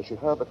chair. She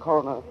heard the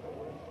coroner...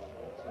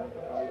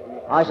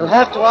 I shall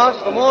have to ask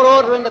for more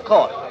order in the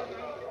court.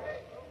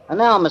 And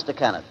now, Mr.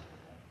 Cannot,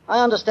 I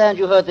understand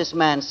you heard this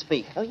man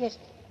speak. Oh, yes.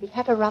 He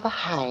had a rather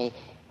high,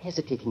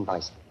 hesitating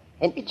voice.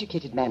 An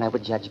educated man, I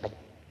would judge, but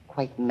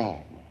quite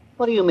mad.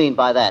 What do you mean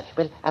by that?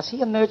 Well, as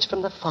he emerged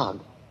from the fog,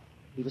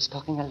 he was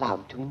talking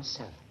aloud to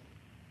himself.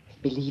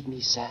 Believe me,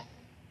 sir,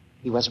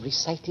 he was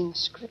reciting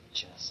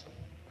scriptures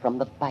from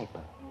the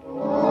Bible.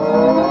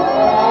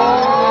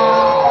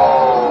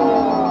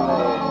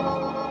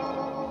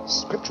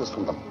 Scriptures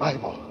from the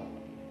Bible.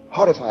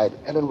 Horrified,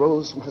 Ellen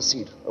rose from her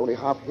seat, only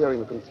half hearing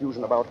the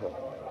confusion about her.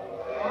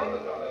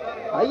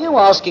 Are you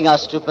asking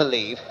us to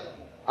believe,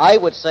 I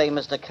would say,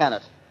 Mr.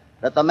 Cannot,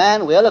 that the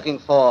man we're looking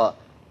for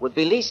would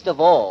be least of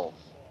all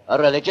a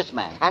religious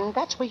man? And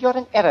that's where you're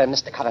in error,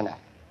 Mr. Coroner.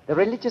 The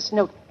religious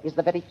note is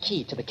the very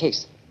key to the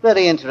case.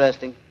 Very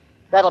interesting.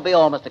 That'll be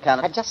all, Mr.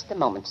 Cannot. Just a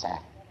moment, sir.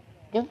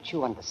 Don't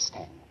you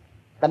understand?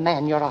 The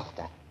man you're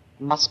after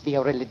must be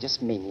a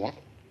religious maniac.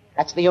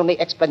 That's the only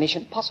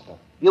explanation possible.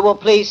 You will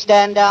please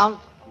stand down.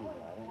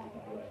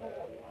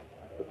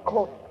 The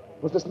court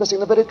was dismissing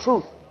the very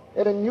truth.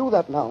 Ellen knew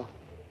that now.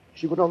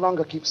 She would no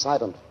longer keep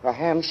silent. Her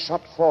hands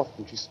shot forth,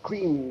 and she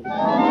screamed.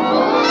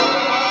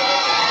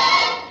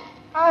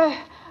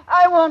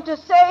 I want to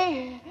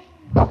say...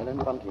 Ellen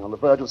Bunting, on the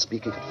verge of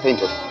speaking, had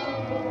fainted.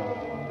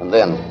 And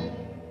then,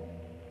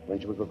 when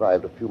she was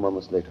revived a few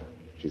moments later,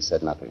 she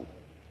said nothing.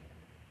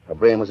 Her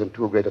brain was in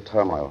too great a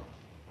turmoil,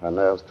 her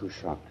nerves too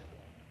shocked.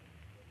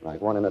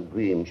 Like one in a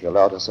dream, she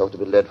allowed herself to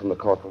be led from the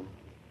courtroom.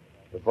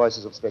 The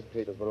voices of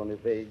spectators were only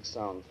vague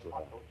sounds to her.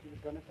 I thought she was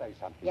going to say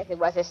something. Yes, it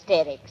was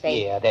hysterics.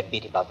 Yeah, that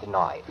bit about the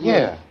knife.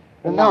 Yeah,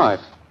 the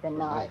knife. The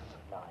knife.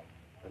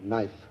 A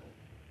knife.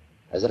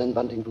 As Ellen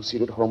Bunting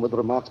proceeded home with the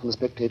remarks from the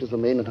spectators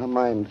remained in her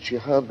mind, she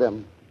heard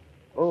them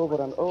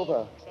over and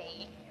over.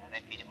 See,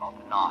 that bit about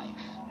the knife.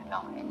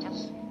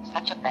 Just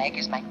such a bag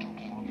as might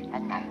contain a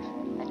knife.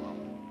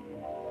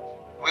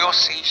 We'll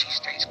see she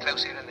stays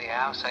close in the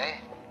house, eh?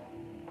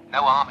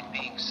 No harm in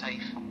being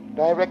safe.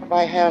 Direct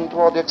my hand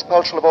toward the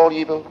expulsion of all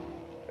evil.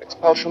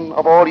 Expulsion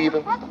of all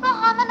evil. What's the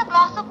harm in a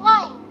glass of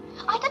wine?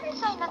 I didn't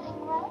say nothing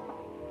wrong.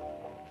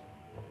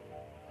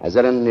 As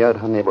Ellen neared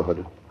her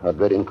neighborhood, her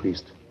dread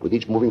increased. With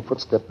each moving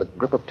footstep, the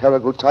grip of terror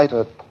grew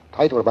tighter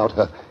about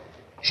her.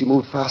 She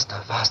moved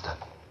faster.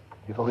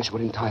 Before she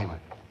was in time,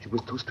 she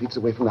was 2 streets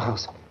away from the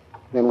house.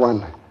 Then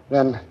one.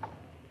 Then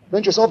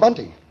she saw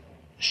Bunting.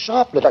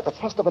 Sharply, like the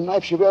thrust of a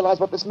knife, she realized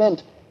what this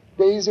meant.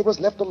 Daisy was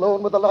left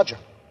alone with the lodger.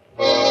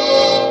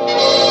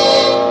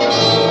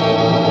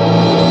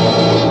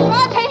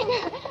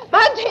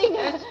 Bunting!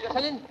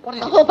 Helen, what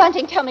is it? Oh,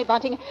 Bunting, tell me,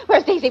 Bunting.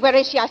 Where's Daisy? Where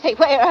is she? I say,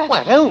 where? Well,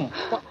 at home.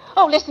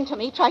 Oh, listen to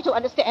me. Try to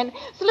understand.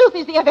 Sleuth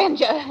is the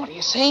Avenger. What are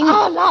you saying?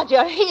 Oh,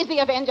 lodger. He's the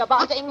Avenger,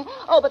 Bunting.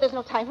 Oh, but there's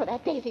no time for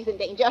that. Daisy's in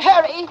danger.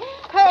 Hurry.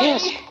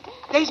 Yes.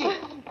 Daisy!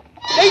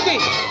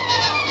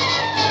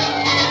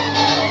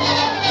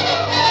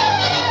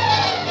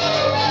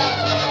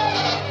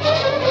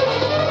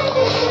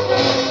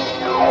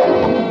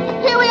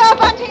 Here we are,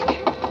 Bunting.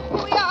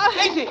 Here we are.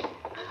 Daisy!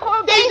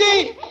 Oh,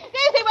 Daisy!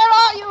 Daisy, where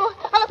are you?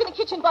 I look in the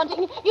kitchen,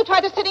 Bunting. You try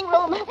the sitting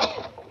room. Daisy!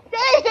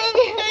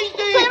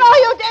 Where are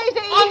you,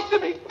 Daisy? Answer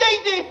me!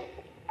 Daisy!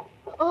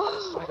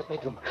 Oh. By the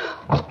bedroom.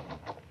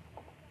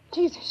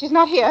 Jesus, she's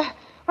not here.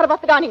 What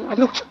about the dining room?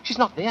 Look, she's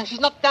not there.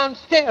 She's not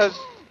downstairs.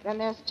 Then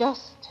there's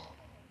just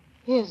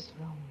his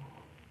room.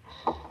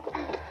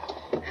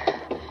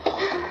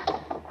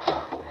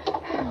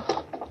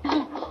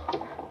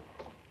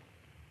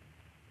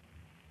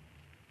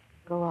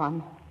 Go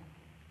on.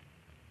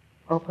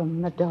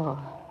 Open the door.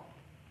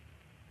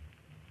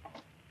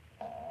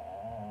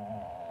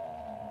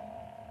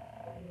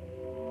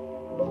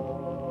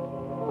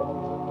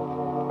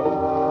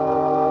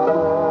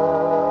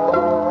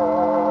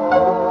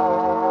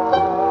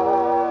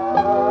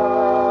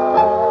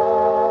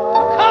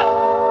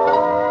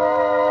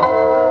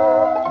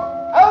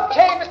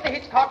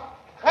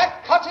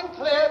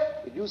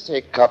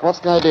 Say, cut. What's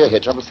the idea,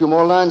 Hitch? I've a few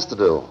more lines to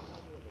do.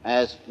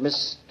 As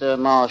Mr.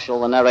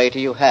 Marshall, the narrator,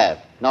 you have.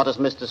 Not as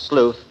Mr.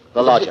 Sleuth,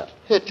 the lodger.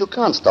 Hitch, you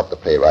can't stop the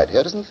play right here.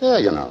 It isn't fair,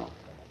 you know.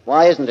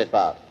 Why isn't it,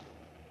 Bart?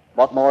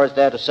 What more is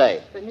there to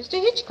say? But,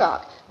 Mr.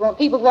 Hitchcock, won't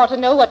people want to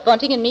know what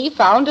Bunting and me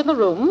found in the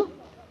room?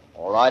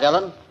 All right,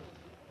 Ellen.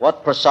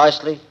 What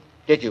precisely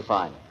did you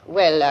find?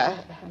 Well,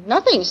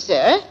 nothing,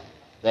 sir.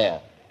 There.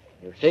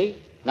 You see?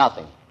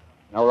 Nothing.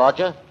 No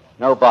lodger,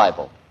 no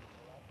Bible.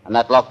 And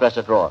that locked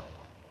dresser drawer.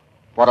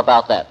 What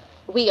about that?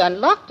 We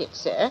unlocked it,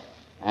 sir.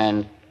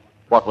 And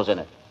what was in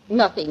it?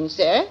 Nothing,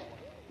 sir.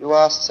 You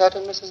are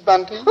certain, Mrs.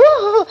 Bunting?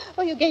 Oh,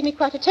 you gave me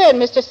quite a turn,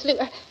 Mr.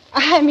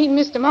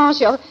 Mr.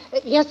 Marshall.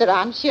 Yes, sir,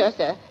 I'm sure,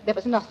 sir. There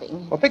was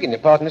nothing. Well, begging your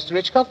pardon, Mr.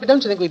 Hitchcock, but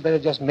don't you think we'd better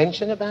just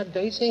mention about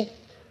Daisy?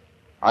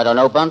 I don't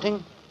know,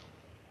 Bunting.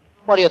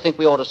 What do you think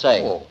we ought to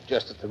say? Oh,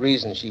 just that the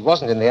reason she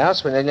wasn't in the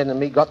house when Ellen and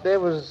me got there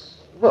was,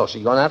 well,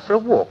 she'd gone out for a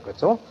walk,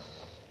 that's all.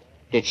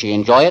 Did she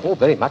enjoy it? Oh,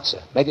 very much,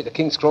 sir. Made it to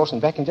King's Cross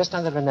and back in just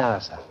under an hour,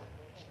 sir.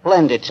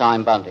 Splendid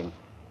time, Bunting.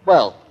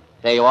 Well,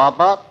 there you are,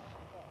 Bart.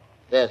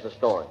 There's the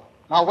story.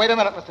 Now, wait a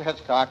minute, Mr.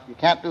 Hitchcock. You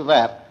can't do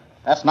that.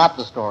 That's not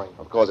the story.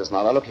 Of course it's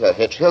not. Now, look here,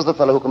 Hitch. Here's the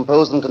fellow who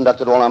composed and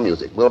conducted all our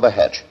music, Wilbur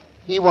Hatch.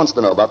 He wants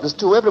to know about this,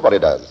 too. Everybody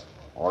does.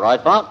 All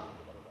right, Bart.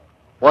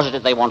 What is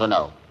it they want to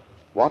know?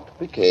 What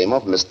became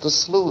of Mr.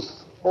 Sleuth?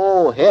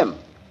 Oh, him.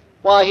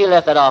 Why, he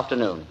left that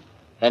afternoon.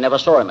 They never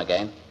saw him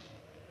again.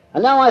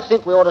 And now I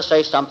think we ought to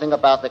say something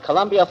about the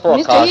Columbia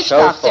forecast Mr.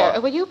 Hitchcock, so far.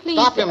 sir, will you please...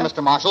 Stop him,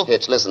 Mr. Marshall.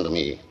 Hitch, listen to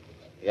me.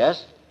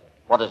 Yes?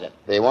 What is it?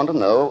 They want to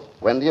know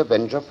when the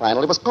Avenger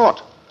finally was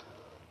caught.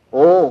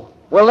 Oh,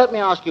 well, let me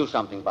ask you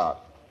something, Bart.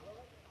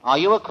 Are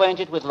you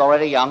acquainted with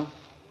Loretta Young?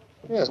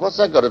 Yes, what's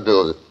that got to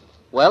do with it?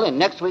 Well, in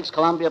next week's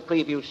Columbia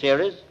Preview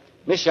series,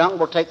 Miss Young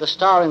will take the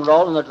starring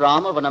role in the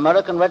drama of an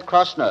American Red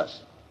Cross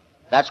nurse.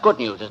 That's good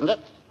news, isn't it?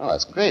 Oh,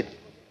 that's great.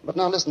 But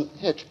now listen,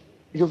 Hitch,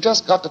 you've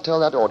just got to tell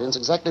that audience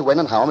exactly when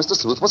and how Mr.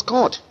 Sleuth was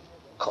caught.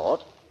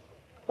 Caught?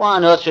 Why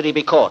on earth should he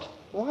be caught?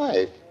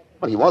 Why?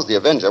 Well, he was the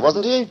Avenger,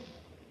 wasn't he?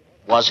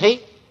 Was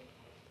he?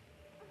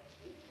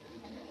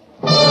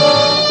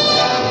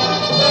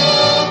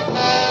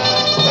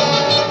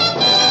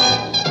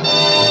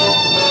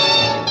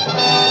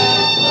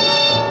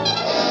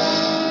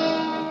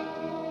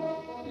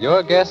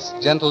 Your guess,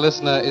 gentle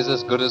listener, is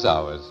as good as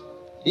ours.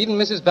 Even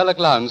Mrs. Belloc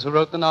Lowndes, who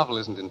wrote the novel,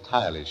 isn't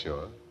entirely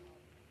sure.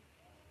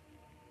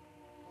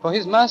 For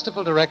his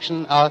masterful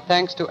direction, our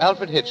thanks to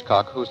Alfred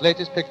Hitchcock, whose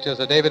latest pictures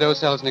are David O.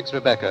 Selznick's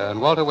Rebecca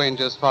and Walter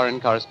Wanger's Foreign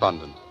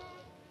Correspondent.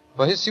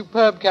 For his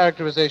superb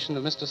characterization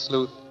of Mr.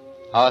 Sleuth,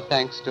 our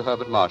thanks to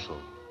Herbert Marshall.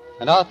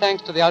 And our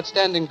thanks to the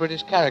outstanding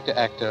British character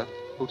actor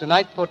who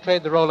tonight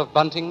portrayed the role of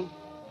Bunting,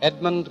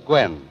 Edmund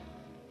Gwenn.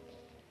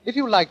 If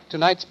you liked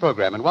tonight's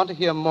program and want to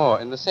hear more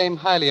in the same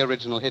highly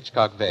original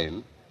Hitchcock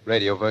vein,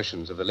 radio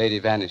versions of The Lady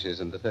Vanishes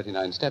and The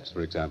 39 Steps,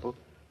 for example,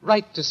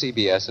 write to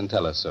CBS and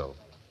tell us so.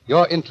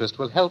 Your interest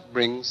will help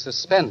bring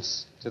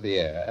Suspense to the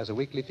air as a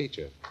weekly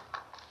feature.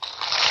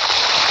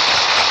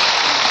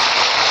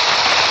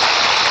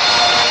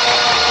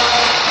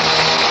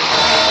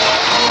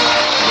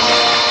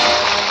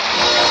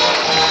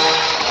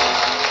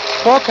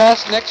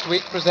 Forecast next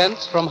week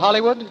presents from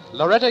Hollywood,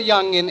 Loretta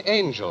Young in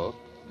Angel,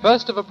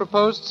 first of a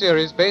proposed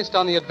series based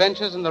on the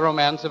adventures and the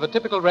romance of a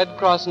typical Red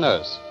Cross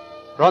nurse.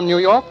 From New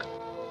York,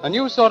 a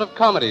new sort of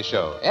comedy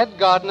show, Ed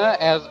Gardner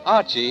as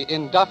Archie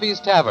in Duffy's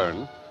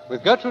Tavern,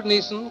 with Gertrude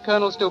Nielsen,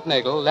 Colonel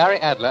Stoopnagle, Larry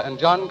Adler, and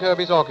John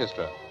Kirby's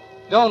orchestra.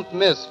 Don't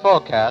miss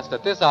Forecast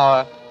at this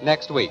hour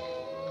next week.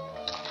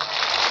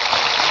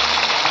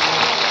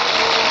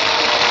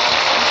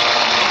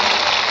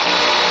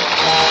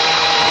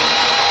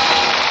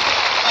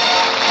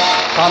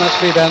 Thomas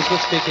P. Benson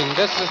speaking.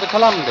 This is the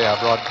Columbia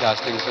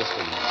Broadcasting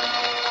System.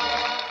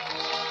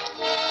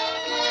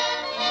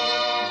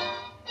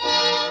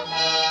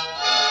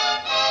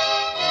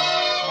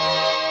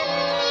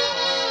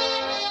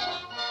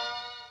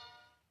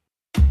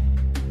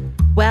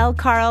 Well,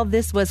 Carl,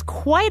 this was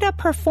quite a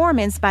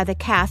performance by the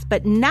cast,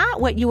 but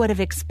not what you would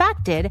have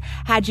expected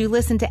had you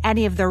listened to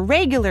any of the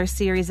regular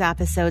series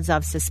episodes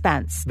of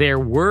Suspense. There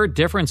were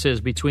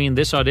differences between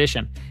this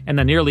audition and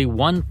the nearly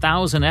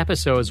 1,000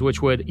 episodes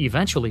which would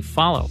eventually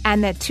follow.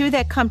 And the two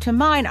that come to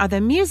mind are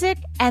the music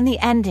and the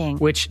ending,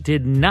 which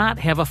did not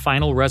have a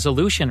final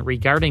resolution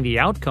regarding the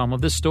outcome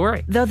of the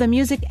story. Though the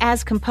music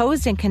as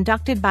composed and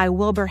conducted by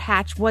Wilbur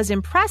Hatch was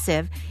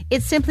impressive,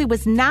 it simply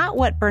was not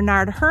what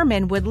Bernard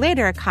Herrmann would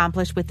later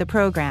accomplish with the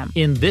program.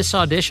 In this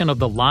audition of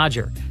The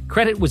Lodger,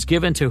 credit was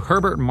given to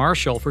Herbert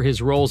Marshall for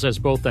his roles as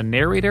both the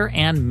narrator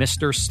and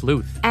Mr.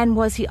 Sleuth. And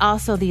was he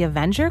also the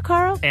Avenger,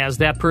 Carl? As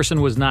that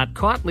person was not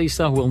caught,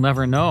 Lisa, we'll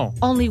never know.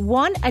 Only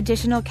one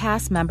additional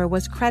cast member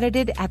was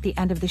credited at the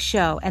end of the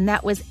show, and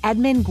that was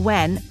Edmund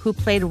Gwenn, who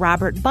played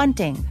Robert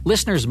Bunting.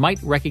 Listeners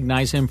might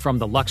recognize him from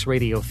the Lux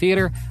Radio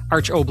Theater,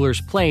 Arch Obler's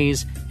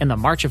plays, and The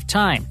March of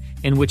Time,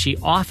 in which he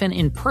often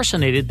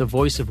impersonated the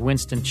voice of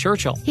Winston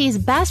Churchill. He's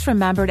best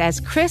remembered as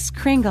Kris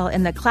Kringle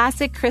in the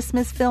classic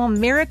Christmas film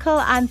Miracle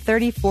on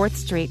 34th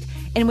Street,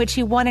 in which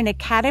he won an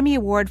Academy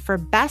Award for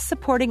Best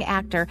Supporting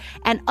Actor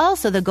and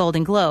also the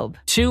Golden Globe.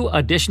 2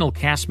 additional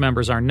cast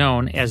members are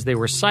known as they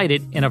were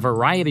cited in a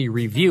Variety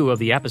review of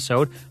the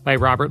episode by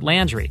Robert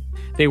Landry.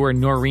 They were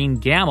Noreen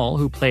Gamble,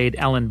 who played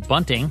Ellen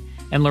Bunting,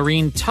 and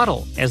Lorene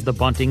Tuttle as the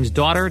Bunting's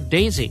daughter,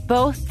 Daisy.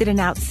 Both did an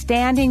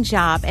outstanding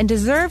job and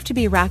deserve to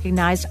be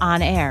recognized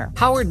on air.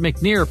 Howard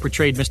McNear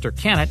portrayed Mr.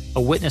 Kennett,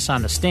 a witness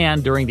on the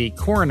stand during the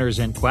coroner's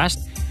inquest,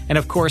 and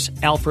of course,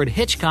 Alfred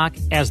Hitchcock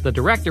as the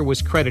director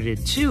was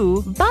credited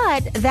too.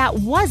 But that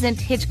wasn't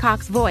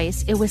Hitchcock's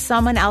voice. It was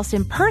someone else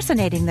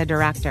impersonating the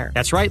director.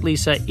 That's right,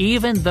 Lisa.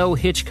 Even though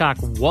Hitchcock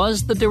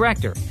was the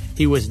director,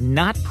 he was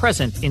not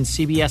present in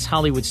CBS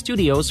Hollywood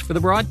studios for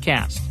the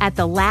broadcast. At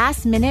the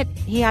last minute,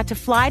 he had to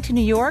fly to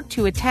New York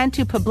to attend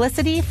to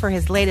publicity for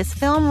his latest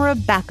film,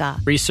 Rebecca.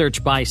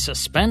 Research by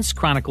Suspense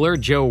chronicler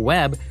Joe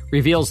Webb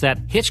reveals that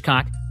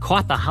Hitchcock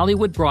caught the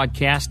Hollywood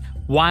broadcast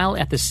while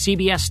at the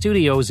CBS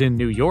studios in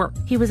New York.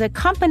 He was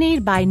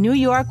accompanied by New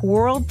York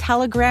World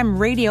Telegram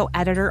radio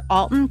editor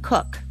Alton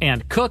Cook.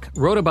 And Cook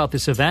wrote about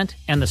this event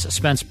and the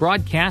Suspense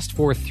broadcast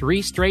for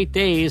 3 straight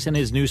days in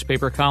his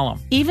newspaper column.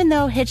 Even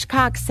though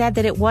Hitchcock said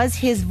that it was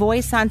his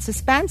voice on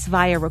Suspense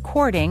via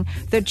recording,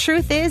 the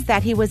truth is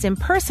that he was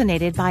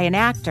impersonated by an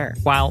actor.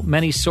 While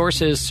many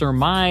sources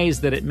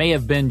surmise that it may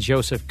have been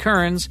Joseph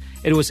Kearns,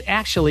 it was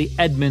actually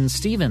Edmund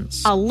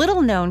Stevens, a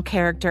little-known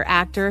character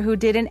actor who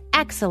did an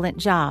excellent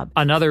job.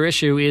 Another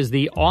issue is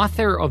the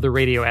author of the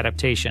radio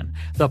adaptation.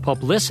 The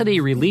publicity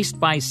released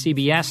by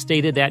CBS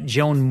stated that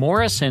Joan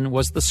Morrison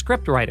was the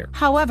scriptwriter.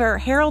 However,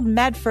 Harold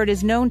Medford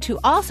is known to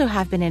also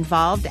have been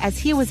involved, as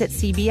he was at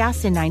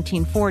CBS in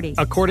 1940.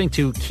 According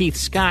to Keith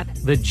Scott,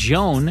 the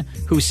Joan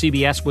who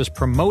CBS was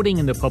promoting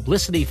in the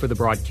publicity for the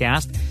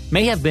broadcast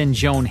may have been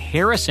Joan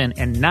Harrison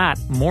and not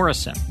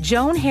Morrison.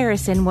 Joan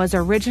Harrison was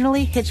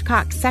originally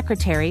Hitchcock's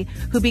secretary,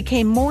 who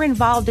became more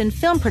involved in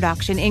film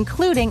production,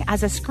 including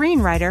as a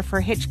screenwriter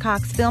for Hitchcock's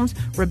films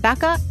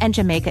Rebecca and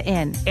Jamaica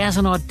Inn. As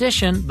an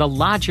audition, The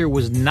Lodger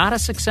was not a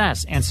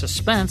success, and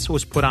Suspense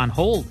was put on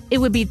hold. It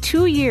would be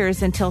 2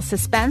 years until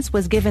Suspense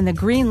was given the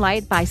green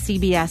light by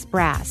CBS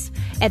Brass.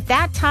 At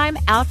that time,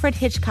 Alfred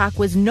Hitchcock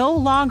was no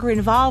longer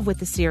involved with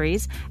the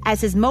series, as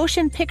his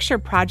motion picture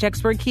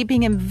projects were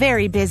keeping him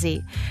very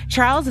busy.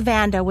 Charles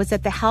Vanda was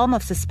at the helm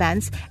of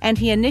Suspense, and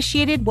he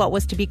initiated what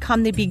was to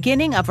become the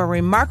beginning of a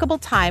remarkable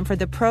time for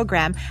the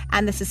program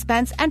and the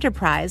Suspense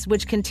enterprise,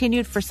 which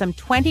continued for some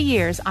 20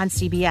 years on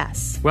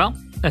CBS. Well,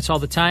 that's all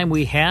the time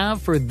we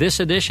have for this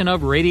edition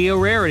of Radio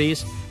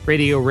Rarities.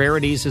 Radio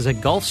Rarities is a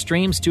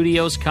Gulfstream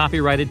Studios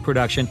copyrighted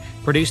production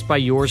produced by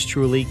yours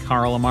truly,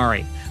 Carl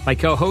Amari. My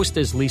co-host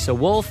is Lisa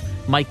Wolf.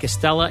 Mike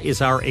Costello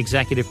is our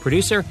executive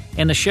producer,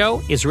 and the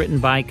show is written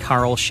by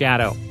Carl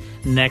Shadow.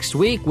 Next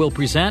week, we'll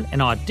present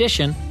an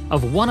audition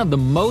of one of the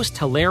most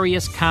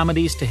hilarious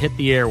comedies to hit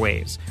the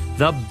airwaves,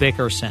 The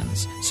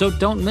Bickersons. So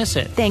don't miss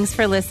it. Thanks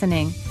for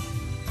listening.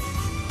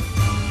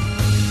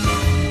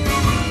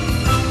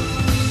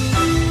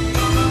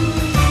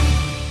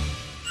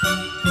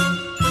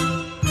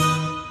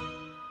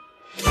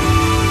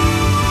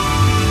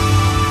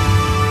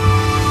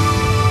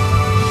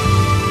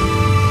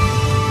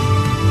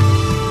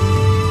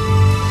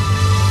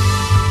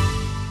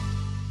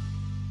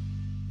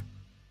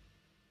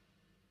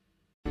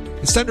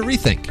 It's time to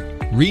rethink,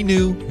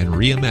 renew, and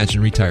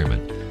reimagine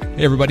retirement.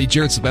 Hey everybody,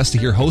 Jared Sebesta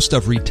here, host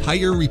of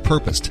Retire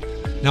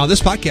Repurposed. Now this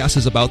podcast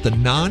is about the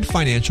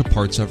non-financial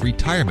parts of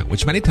retirement,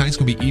 which many times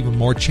can be even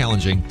more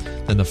challenging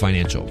than the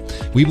financial.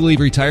 We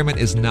believe retirement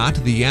is not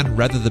the end,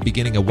 rather the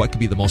beginning of what could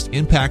be the most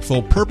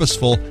impactful,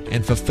 purposeful,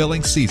 and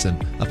fulfilling season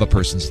of a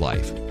person's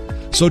life.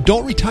 So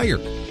don't retire,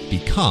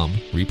 become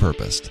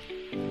repurposed.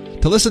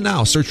 To listen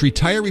now, search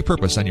Retire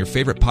Repurposed on your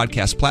favorite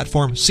podcast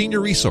platform,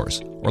 Senior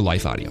Resource, or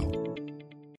Life Audio.